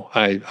 So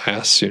I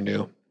asked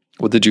Sunu,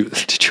 well, did you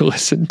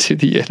listen to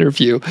the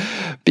interview?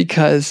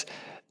 Because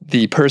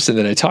the person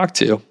that I talked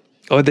to,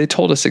 they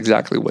told us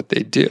exactly what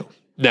they do.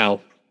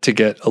 Now, to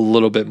get a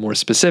little bit more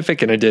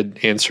specific, and I did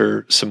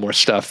answer some more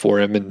stuff for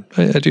him, and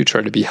I do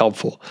try to be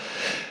helpful.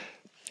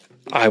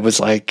 I was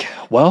like,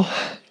 well,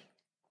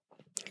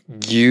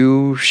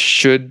 you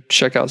should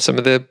check out some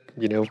of the,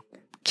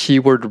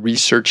 keyword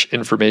research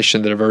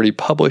information that I've already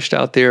published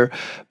out there.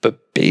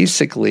 But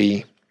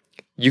basically,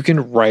 you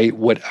can write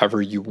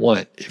whatever you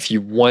want. If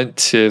you want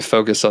to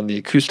focus on the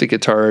acoustic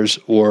guitars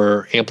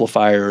or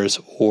amplifiers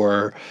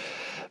or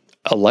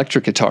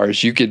electric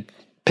guitars, you could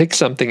pick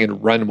something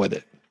and run with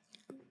it.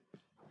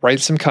 Write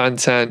some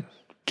content,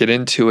 get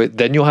into it,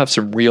 then you'll have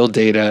some real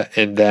data,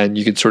 and then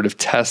you can sort of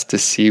test to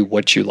see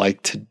what you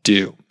like to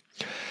do.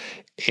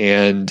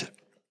 And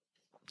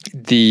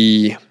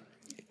the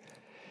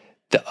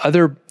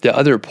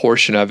other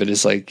portion of it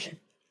is like,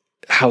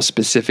 how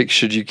specific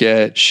should you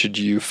get? Should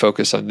you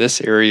focus on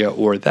this area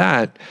or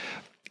that?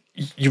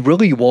 You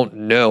really won't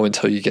know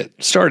until you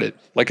get started.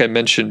 Like I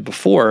mentioned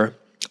before,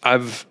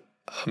 I've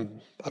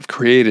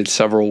created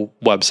several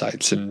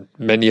websites, and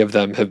many of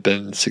them have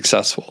been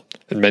successful,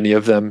 and many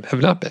of them have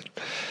not been.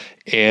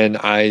 And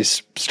I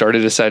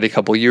started a site a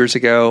couple years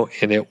ago,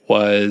 and it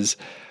was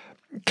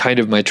kind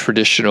of my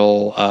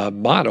traditional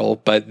model,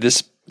 but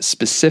this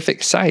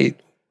specific site,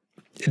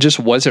 it just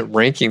wasn't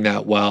ranking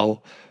that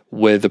well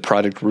with the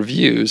product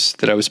reviews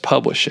that I was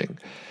publishing.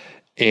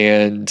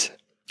 And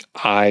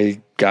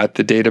I got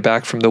the data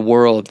back from the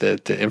world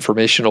that the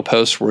informational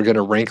posts were going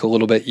to rank a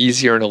little bit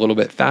easier and a little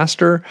bit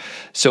faster.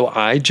 So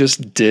I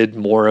just did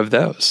more of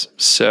those.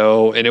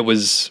 And it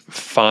was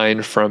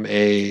fine from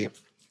a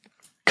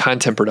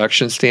content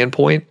production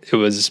standpoint. It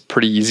was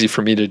pretty easy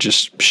for me to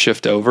just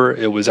shift over.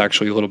 It was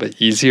actually a little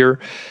bit easier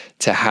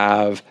to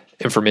have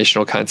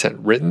informational content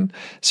written.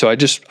 So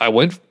I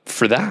went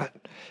for that,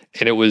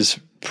 and it was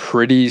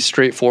pretty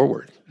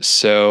straightforward.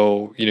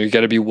 So, you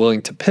got to be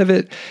willing to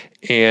pivot.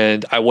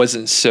 And I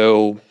wasn't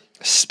so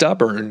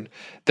stubborn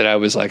that I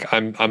was like,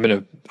 I'm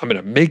going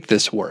to make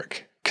this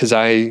work, because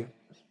I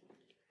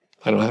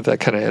don't have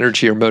that kind of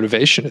energy or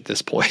motivation at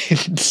this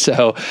point.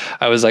 So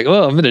I was like,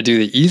 well, I'm going to do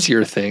the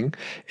easier thing,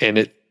 and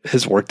it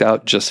has worked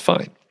out just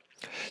fine.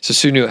 So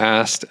Sunu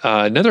asked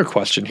another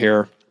question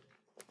here.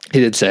 He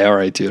did say, all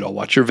right, dude, I'll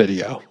watch your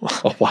video.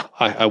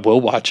 I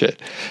will watch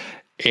it.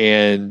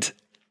 And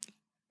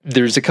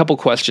there's a couple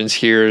questions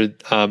here.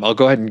 I'll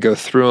go ahead and go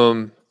through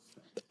them.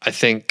 I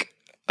think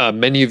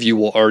many of you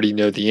will already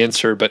know the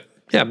answer, but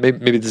yeah,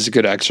 maybe this is a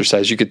good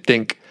exercise. You could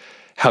think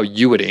how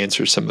you would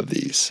answer some of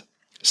these.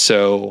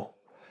 So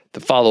The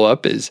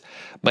follow-up is,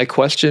 my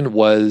question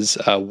was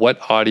what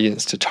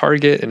audience to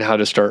target and how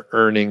to start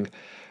earning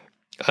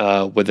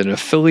with an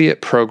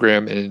affiliate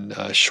program in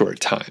a short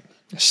time.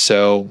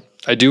 So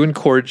I do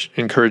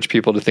encourage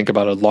people to think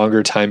about a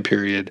longer time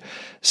period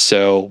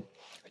so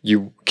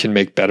you can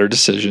make better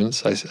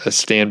decisions. I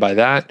stand by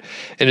that.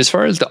 And as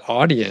far as the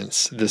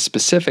audience, the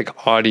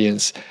specific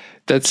audience,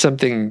 that's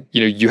something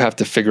you have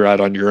to figure out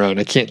on your own.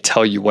 I can't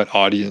tell you what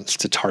audience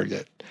to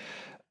target.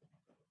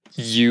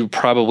 You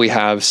probably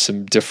have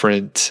some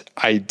different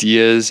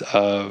ideas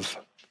of,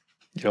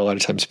 a lot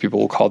of times people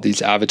will call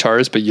these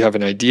avatars, but you have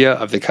an idea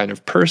of the kind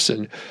of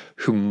person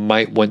who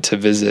might want to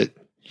visit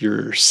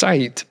your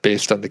site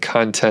based on the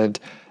content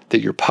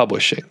that you're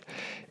publishing.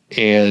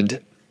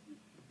 And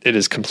it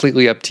is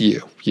completely up to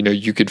you.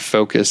 You could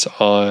focus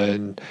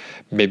on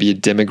maybe a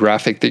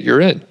demographic that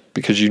you're in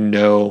because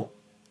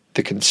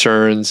the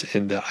concerns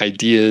and the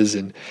ideas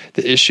and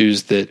the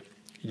issues that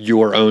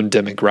your own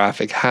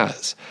demographic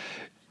has.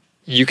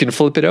 You can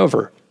flip it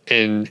over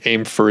and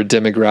aim for a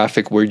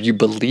demographic where you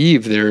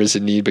believe there is a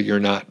need, but you're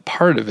not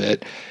part of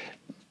it.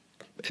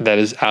 And that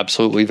is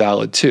absolutely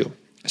valid too.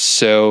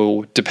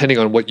 So depending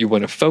on what you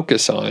want to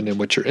focus on and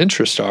what your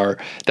interests are,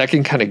 that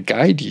can kind of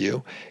guide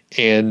you.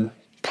 And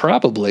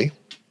probably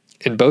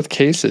in both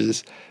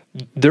cases,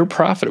 they're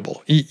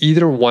profitable.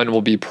 Either one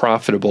will be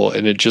profitable,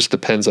 and it just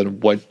depends on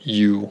what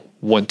you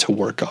want to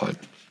work on.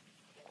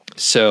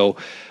 So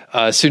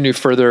Sunu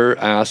further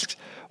asks,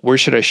 where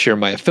should I share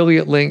my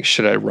affiliate link?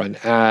 Should I run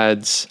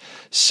ads?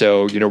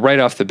 So, right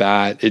off the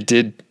bat, it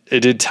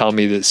did tell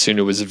me that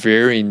Sunu was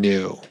very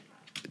new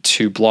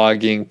to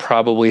blogging,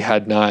 probably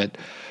had not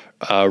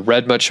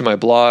read much of my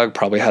blog,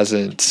 probably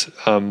hasn't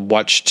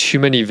watched too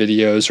many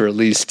videos, or at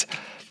least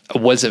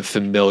wasn't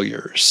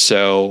familiar.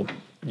 So,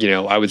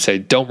 I would say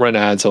don't run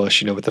ads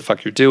unless you know what the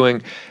fuck you're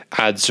doing.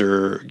 Ads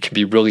can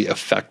be really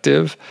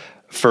effective.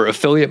 For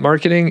affiliate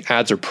marketing,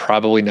 ads are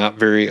probably not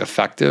very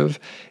effective.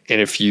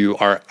 And if you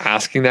are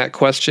asking that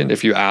question,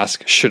 if you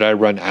ask, should I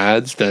run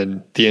ads?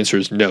 Then the answer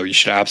is no, you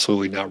should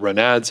absolutely not run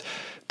ads.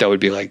 That would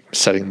be like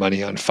setting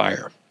money on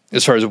fire.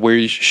 As far as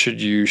where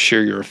should you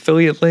share your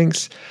affiliate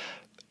links,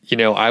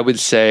 I would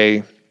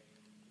say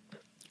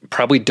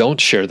probably don't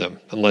share them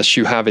unless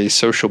you have a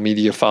social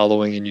media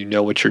following and you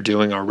know what you're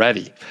doing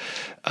already.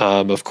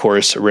 Of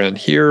course, around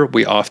here,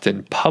 we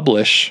often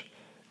publish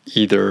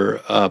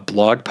either a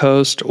blog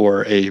post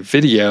or a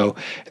video,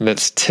 and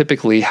that's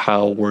typically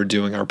how we're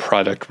doing our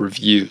product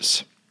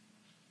reviews.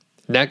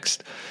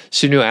 Next,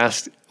 Sunu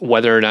asked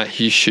whether or not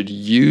he should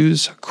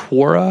use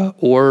Quora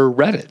or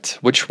Reddit.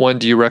 Which one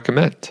do you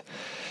recommend?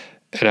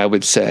 And I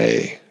would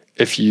say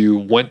if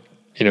you'd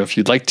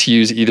like to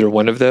use either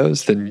one of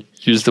those, then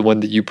use the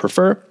one that you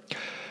prefer.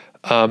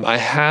 I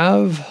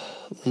have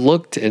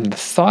looked and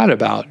thought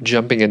about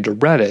jumping into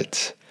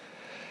Reddit,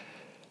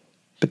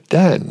 but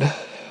then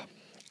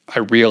I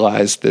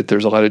realized that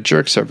there's a lot of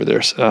jerks over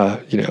there.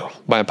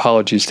 My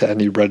apologies to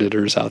any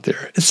Redditors out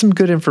there. It's some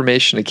good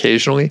information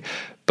occasionally,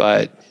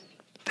 but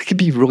they can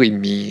be really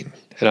mean,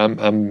 and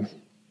I'm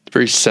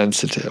very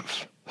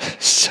sensitive.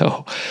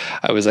 So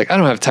I was like, I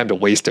don't have time to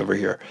waste over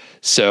here.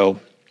 So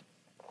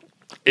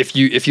if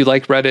you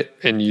like Reddit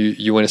and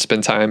you want to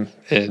spend time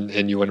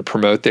and you want to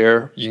promote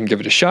there, you can give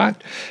it a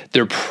shot.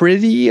 They're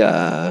pretty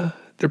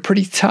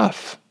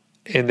tough.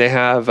 And they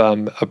have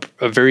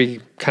a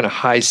very kind of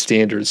high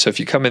standard. So if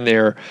you come in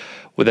there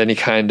with any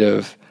kind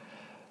of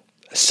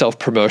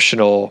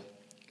self-promotional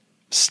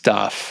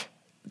stuff,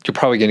 you're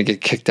probably going to get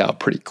kicked out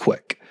pretty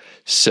quick.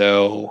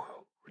 So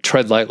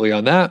tread lightly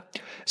on that.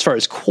 As far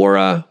as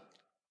Quora,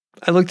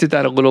 I looked at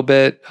that a little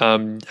bit.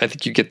 I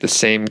think you get the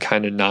same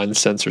kind of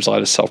nonsense. There's a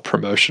lot of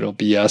self-promotional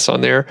BS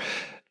on there.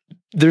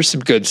 There's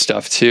some good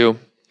stuff too.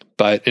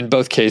 But in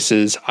both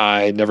cases,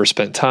 I never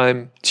spent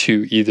time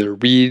to either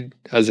read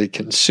as a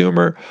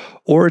consumer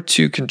or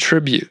to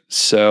contribute.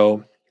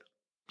 So,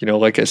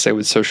 like I say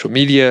with social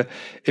media,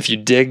 if you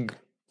dig,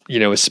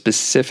 a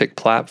specific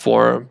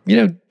platform,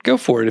 go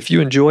for it. If you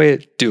enjoy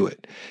it, do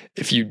it.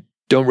 If you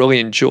don't really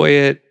enjoy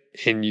it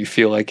and you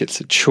feel like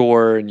it's a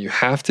chore and you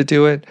have to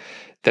do it,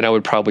 then I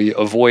would probably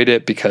avoid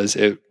it because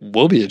it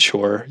will be a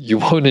chore. You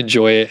won't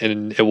enjoy it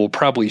and it will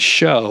probably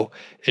show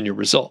in your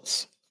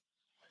results.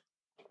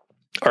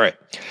 All right.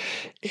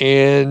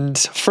 And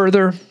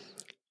further,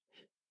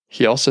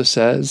 he also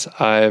says,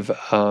 I've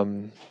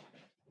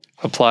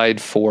applied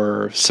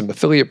for some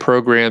affiliate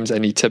programs.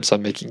 Any tips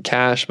on making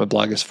cash? My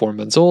blog is 4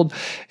 months old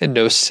and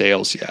no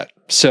sales yet.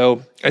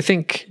 So I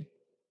think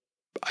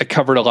I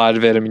covered a lot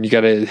of it. I mean, you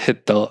got to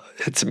hit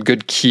some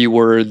good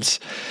keywords.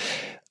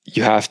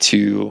 You have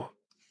to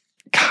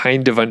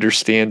kind of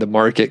understand the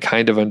market,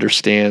 kind of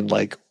understand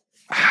like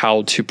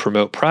how to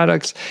promote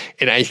products.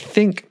 And I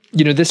think,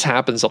 this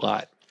happens a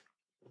lot.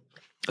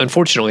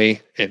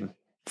 Unfortunately, and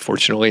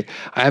fortunately,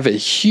 I have a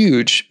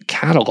huge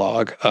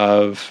catalog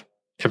of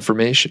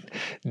information.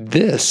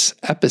 This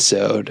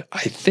episode,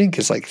 I think,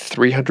 is like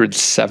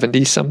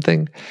 370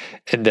 something.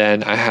 And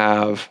then I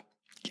have,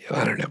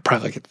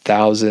 probably like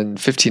 1,000,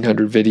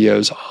 1,500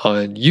 videos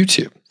on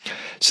YouTube.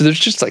 So there's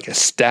just like a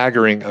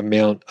staggering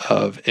amount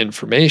of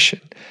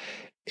information.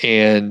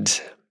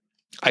 And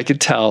I could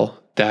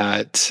tell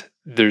that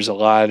there's a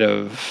lot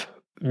of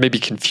maybe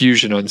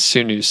confusion on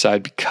Sunu's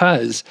side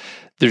because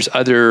there's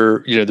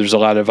a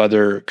lot of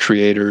other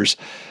creators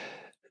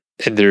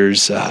and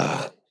there's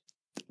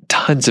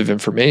tons of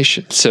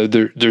information. So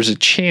there's a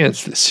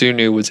chance that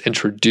Sunu was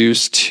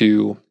introduced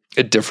to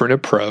a different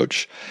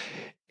approach.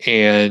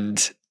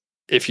 And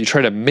if you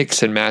try to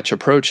mix and match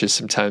approaches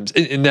sometimes,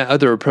 and that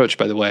other approach,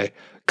 by the way,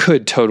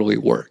 could totally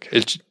work.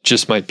 It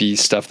just might be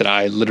stuff that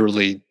I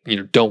literally,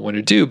 don't want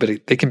to do,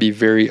 but they can be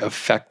very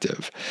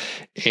effective.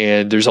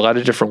 And there's a lot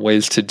of different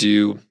ways to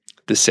do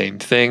the same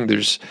thing.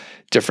 There's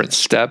different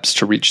steps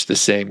to reach the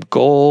same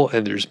goal,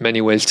 and there's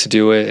many ways to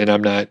do it. And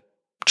I'm not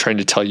trying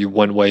to tell you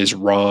one way is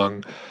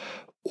wrong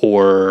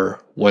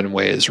or one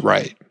way is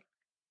right.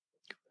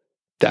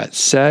 That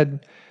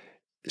said,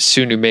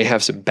 Sunu may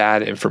have some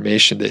bad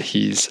information that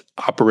he's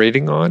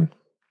operating on.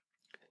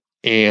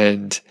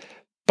 And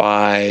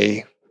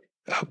by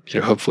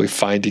hopefully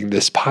finding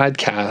this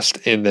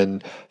podcast and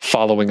then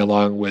following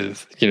along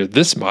with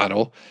this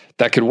model,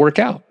 that could work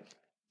out.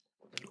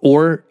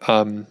 Or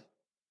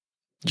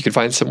you can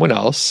find someone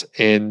else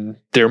and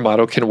their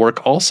model can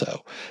work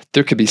also.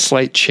 There could be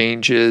slight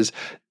changes.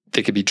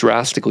 They could be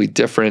drastically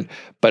different,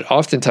 but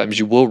oftentimes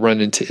you will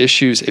run into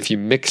issues if you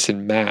mix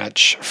and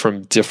match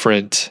from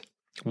different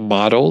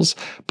models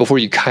before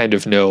you kind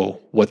of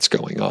know what's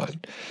going on.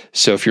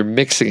 So if you're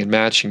mixing and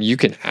matching, you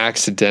can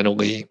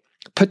accidentally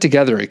put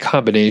together a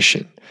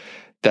combination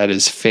that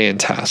is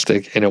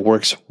fantastic and it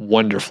works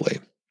wonderfully.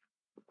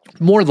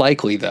 More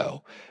likely,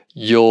 though,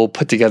 you'll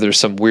put together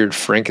some weird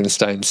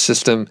Frankenstein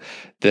system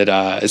that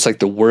is like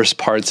the worst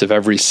parts of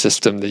every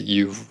system that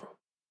you've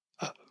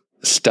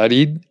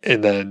studied,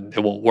 and then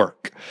it won't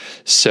work.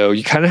 So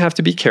you kind of have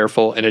to be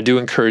careful. And I do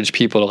encourage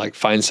people to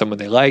find someone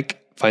they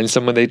like, find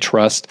someone they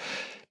trust.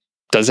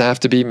 Doesn't have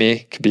to be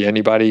me, could be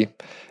anybody.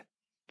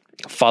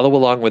 Follow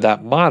along with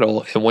that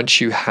model. And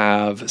once you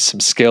have some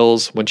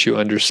skills, once you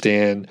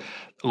understand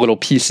little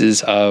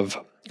pieces of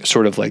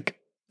sort of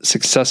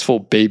successful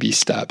baby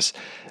steps,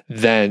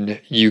 then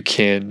you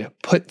can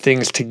put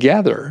things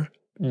together.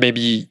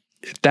 Maybe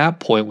at that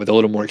point, with a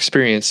little more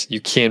experience,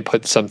 you can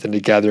put something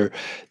together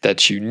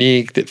that's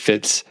unique, that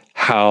fits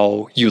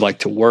how you like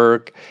to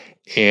work,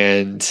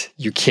 and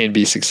you can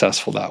be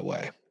successful that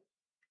way.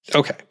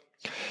 Okay.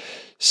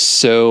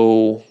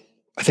 So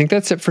I think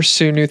that's it for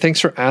Sunu. Thanks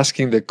for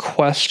asking the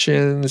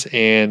questions.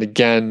 And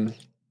again,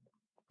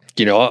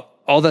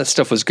 all that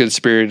stuff was good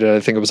spirited. I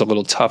think it was a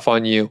little tough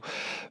on you,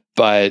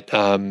 but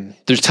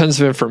there's tons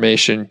of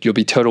information. You'll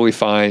be totally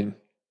fine.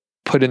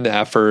 Put in the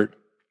effort.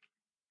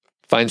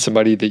 Find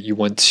somebody that you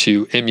want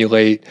to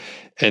emulate,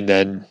 and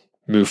then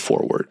move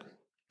forward.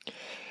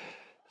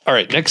 All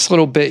right, next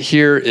little bit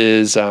here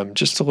is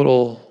just a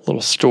little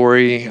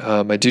story.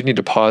 I do need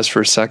to pause for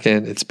a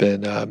second. It's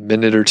been a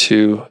minute or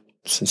two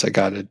since I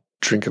got a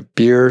drink of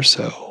beer,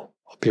 so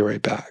I'll be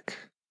right back.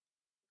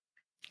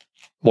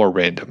 More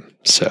random.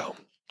 So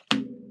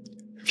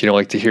if you don't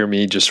like to hear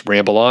me just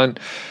ramble on,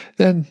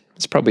 then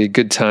it's probably a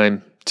good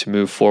time to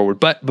move forward.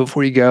 But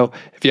before you go,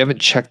 if you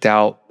haven't checked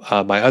out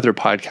my other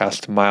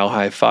podcast, Mile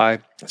High Fi,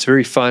 it's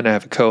very fun. I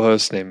have a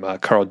co-host named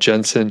Carl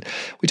Jensen.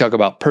 We talk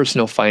about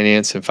personal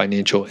finance and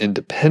financial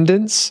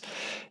independence.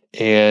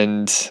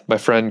 And my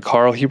friend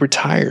Carl, he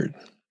retired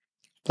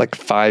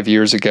 5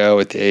 years ago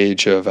at the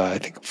age of, I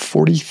think,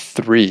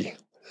 43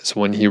 is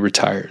when he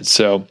retired.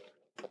 So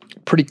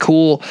pretty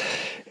cool.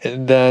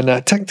 And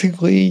then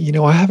technically,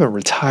 I haven't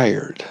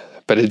retired,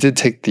 but I did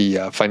take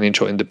the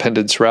financial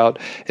independence route,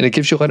 and it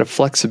gives you a lot of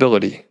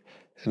flexibility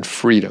and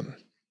freedom.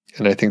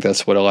 And I think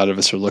that's what a lot of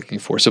us are looking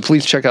for. So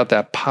please check out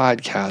that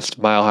podcast,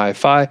 Mile High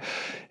Fi,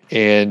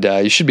 and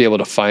you should be able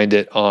to find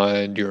it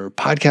on your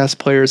podcast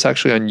player. It's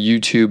actually on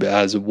YouTube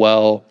as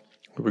well.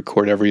 We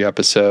record every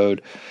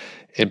episode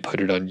and put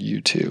it on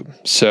YouTube.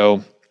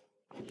 So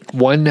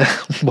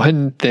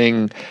one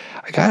thing,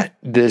 I got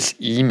this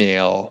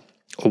email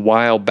a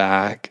while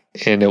back,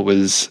 and it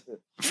was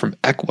from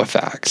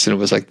Equifax, and it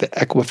was the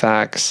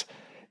Equifax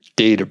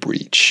data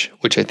breach,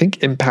 which I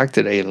think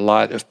impacted a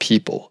lot of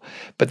people.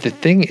 But the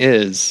thing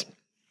is,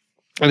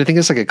 and I think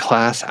it's a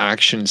class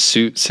action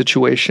suit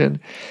situation.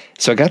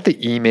 So I got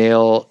the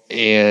email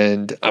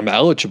and I'm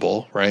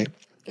eligible, right?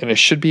 And I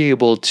should be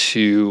able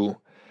to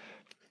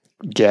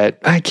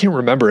I can't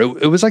remember.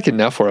 It was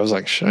enough where I was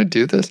should I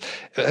do this?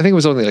 I think it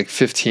was only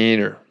 $15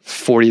 or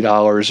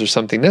 $40 or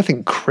something.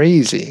 Nothing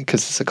crazy,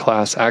 because it's a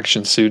class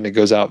action suit and it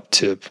goes out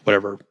to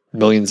whatever,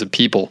 millions of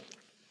people.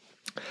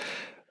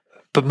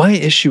 But my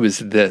issue is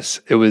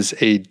this. It was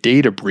a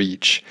data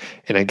breach,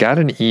 and I got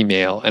an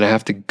email, and I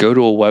have to go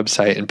to a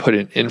website and put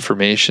in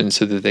information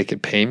so that they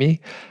could pay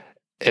me.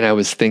 And I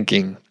was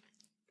thinking,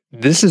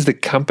 this is the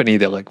company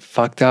that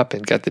fucked up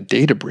and got the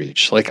data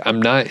breach.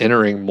 I'm not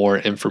entering more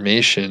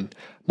information,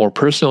 more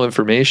personal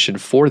information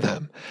for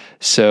them.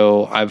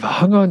 So I've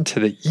hung on to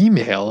the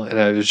email, and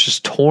I was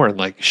just torn.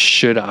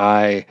 Should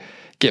I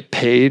get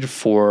paid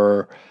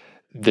for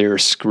their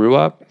screw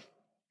up?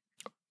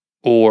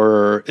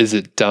 Or is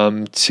it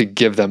dumb to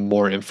give them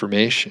more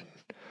information?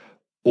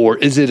 Or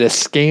is it a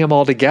scam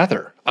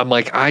altogether? I'm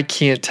like, I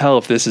can't tell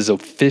if this is a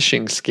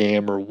phishing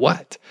scam or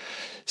what.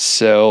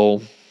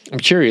 So I'm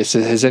curious,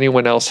 has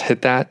anyone else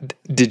hit that?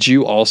 Did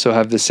you also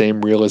have the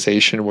same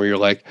realization where you're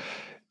like,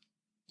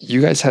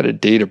 you guys had a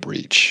data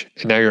breach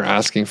and now you're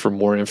asking for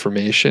more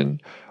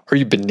information? Are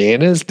you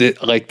bananas? Did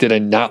I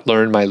not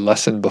learn my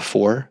lesson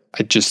before?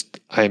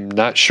 I'm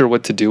not sure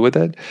what to do with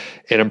it.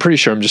 And I'm pretty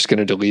sure I'm just going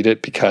to delete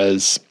it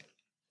because,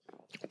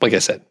 like I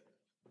said,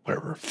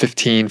 whatever,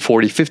 15,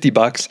 40, 50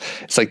 bucks.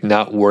 It's like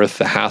not worth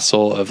the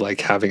hassle of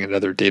like having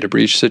another data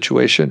breach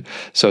situation.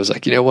 So I was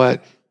like, you know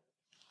what?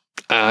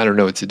 I don't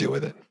know what to do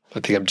with it. I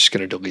think I'm just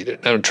going to delete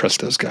it. I don't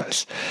trust those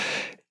guys.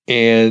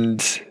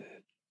 And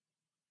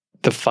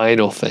the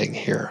final thing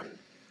here,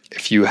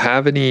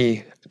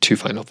 two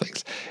final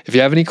things. If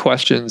you have any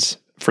questions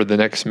for the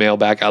next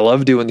mailbag, I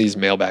love doing these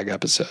mailbag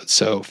episodes.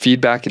 So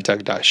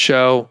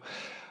feedback@doug.show.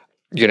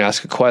 You can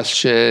ask a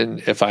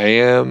question. If I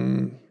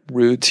am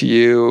rude to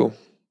you,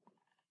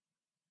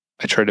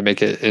 I try to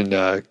make it in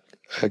a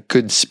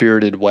good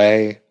spirited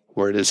way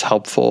where it is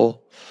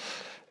helpful.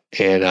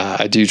 And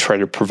I do try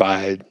to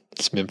provide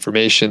some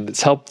information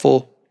that's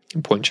helpful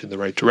and point you in the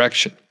right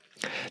direction.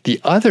 The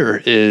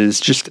other is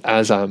just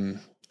as I'm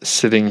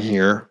sitting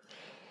here,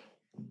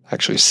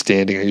 actually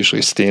standing, I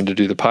usually stand to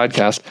do the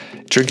podcast,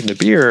 drinking the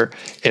beer,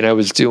 and I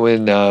was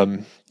doing,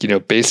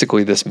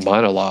 basically this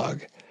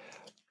monologue.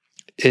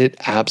 It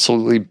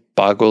absolutely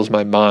boggles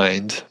my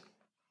mind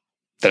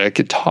that I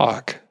could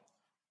talk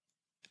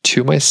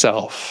to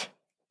myself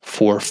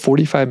for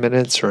 45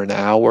 minutes or an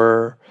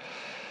hour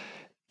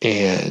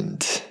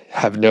and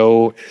have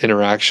no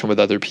interaction with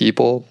other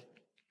people.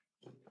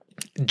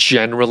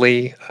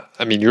 Generally,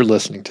 you're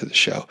listening to the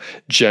show.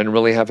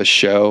 Generally have a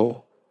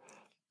show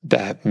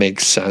that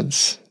makes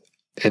sense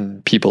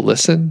and people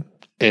listen,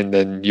 and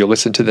then you'll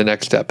listen to the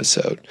next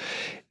episode.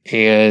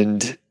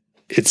 And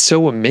it's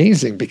so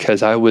amazing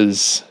because I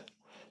was,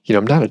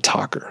 I'm not a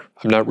talker.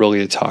 I'm not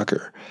really a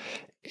talker.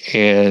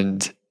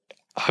 And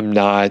I'm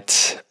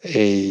not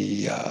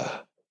a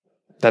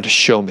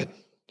showman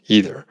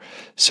either.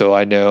 So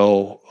I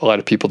know a lot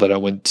of people that I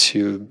went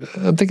to,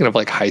 I'm thinking of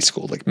like high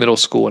school, like middle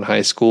school and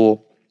high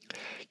school.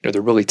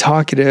 They're really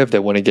talkative. They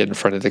want to get in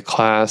front of the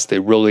class. They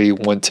really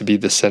want to be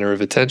the center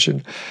of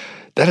attention.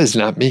 That is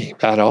not me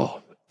at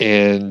all.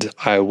 And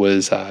I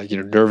was,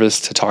 nervous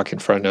to talk in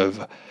front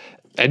of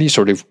any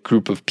sort of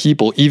group of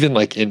people, even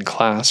like in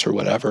class or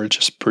whatever,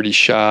 just pretty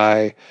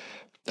shy,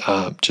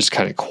 just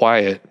kind of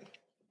quiet.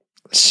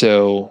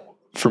 So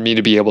for me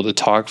to be able to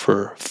talk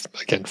for,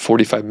 again,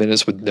 45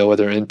 minutes with no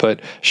other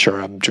input,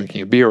 sure, I'm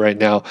drinking a beer right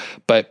now,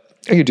 but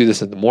I could do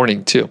this in the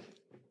morning too.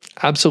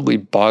 Absolutely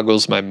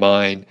boggles my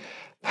mind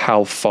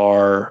how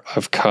far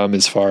I've come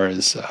as far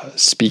as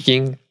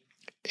speaking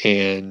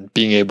and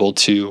being able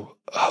to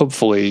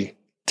hopefully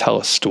tell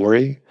a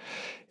story.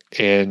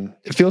 And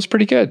it feels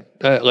pretty good.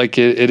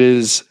 It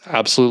is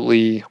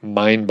absolutely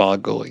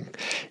mind-boggling.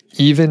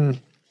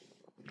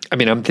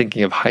 I'm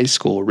thinking of high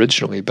school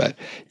originally, but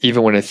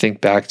even when I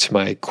think back to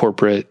my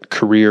corporate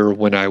career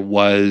when I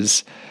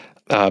was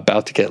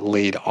about to get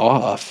laid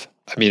off,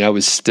 I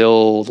was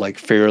still like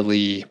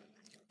fairly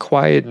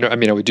quiet. I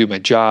would do my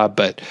job,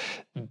 but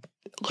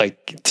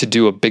like to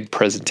do a big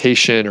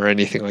presentation or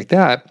anything like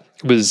that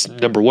was,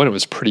 number one, it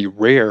was pretty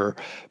rare,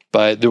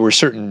 but there were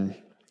certain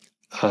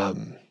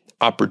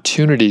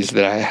opportunities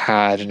that I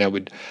had, and I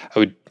would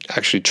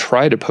actually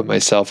try to put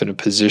myself in a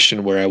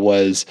position where I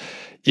was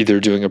either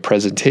doing a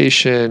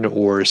presentation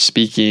or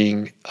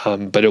speaking,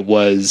 but it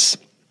was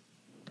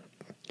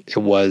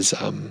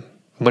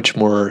much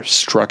more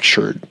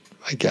structured,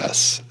 I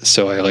guess.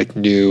 So I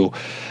knew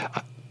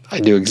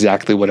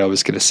exactly what I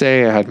was going to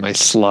say. I had my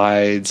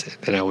slides,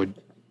 and then I would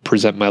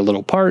present my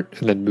little part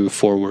and then move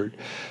forward.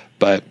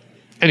 But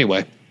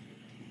anyway,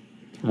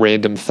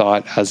 random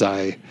thought as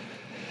I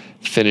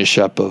finish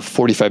up a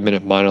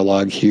 45-minute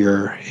monologue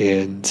here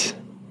and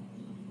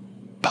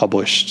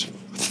published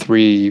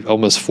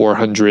almost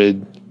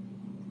 400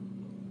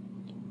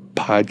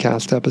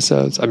 podcast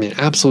episodes.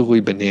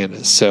 Absolutely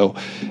bananas. So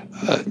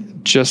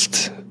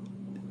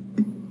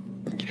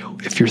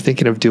if you're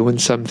thinking of doing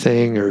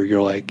something or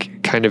you're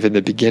like kind of in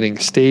the beginning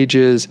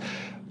stages,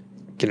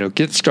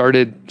 get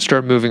started,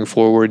 start moving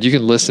forward. You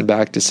can listen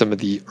back to some of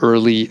the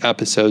early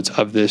episodes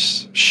of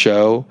this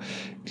show.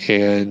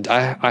 And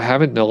I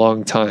haven't in a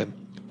long time,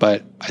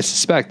 but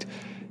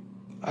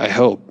I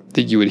hope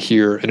that you would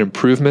hear an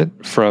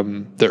improvement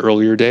from the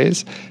earlier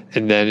days.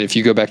 And then if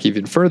you go back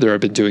even further,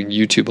 I've been doing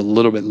YouTube a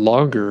little bit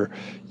longer.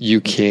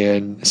 You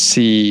can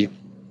see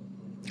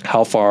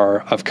how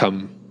far I've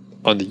come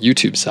on the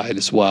YouTube side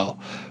as well,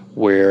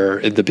 where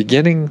in the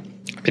beginning,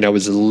 I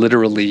was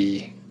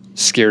literally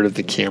scared of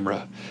the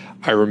camera.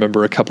 I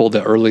remember a couple of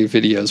the early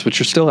videos, which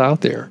are still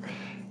out there,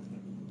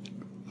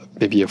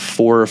 maybe a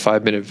 4 or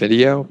 5 minute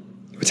video.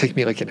 It would take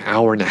me like an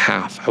hour and a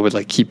half. I would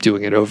keep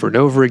doing it over and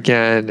over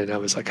again. And I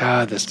was like,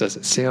 this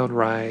doesn't sound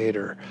right.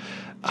 Or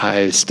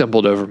I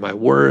stumbled over my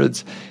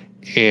words.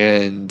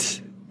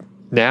 And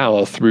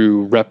now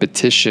through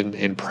repetition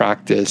and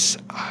practice,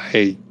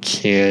 I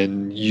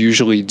can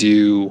usually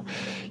do,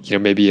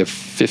 maybe a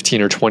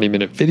 15 or 20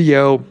 minute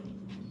video,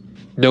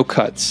 no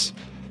cuts,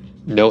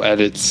 no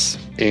edits,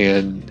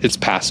 and it's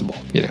passable.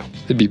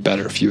 It'd be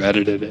better if you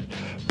edited it,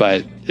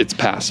 but it's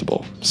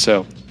passable.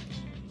 So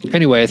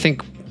anyway, I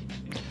think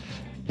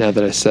now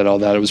that I said all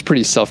that, it was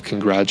pretty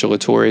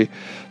self-congratulatory,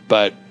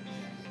 but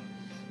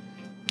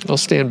I'll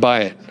stand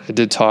by it. I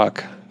did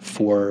talk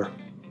for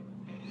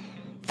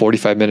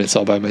 45 minutes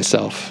all by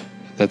myself.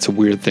 That's a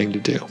weird thing to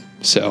do.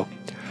 So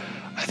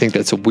I think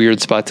that's a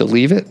weird spot to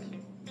leave it,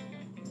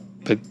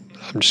 but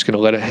I'm just going to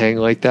let it hang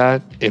like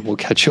that, and we'll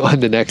catch you on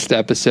the next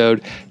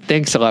episode.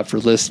 Thanks a lot for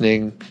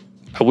listening.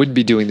 I wouldn't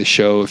be doing the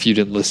show if you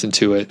didn't listen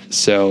to it,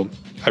 so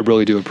I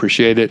really do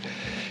appreciate it,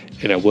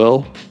 and I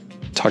will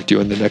talk to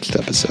you in the next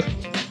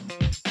episode.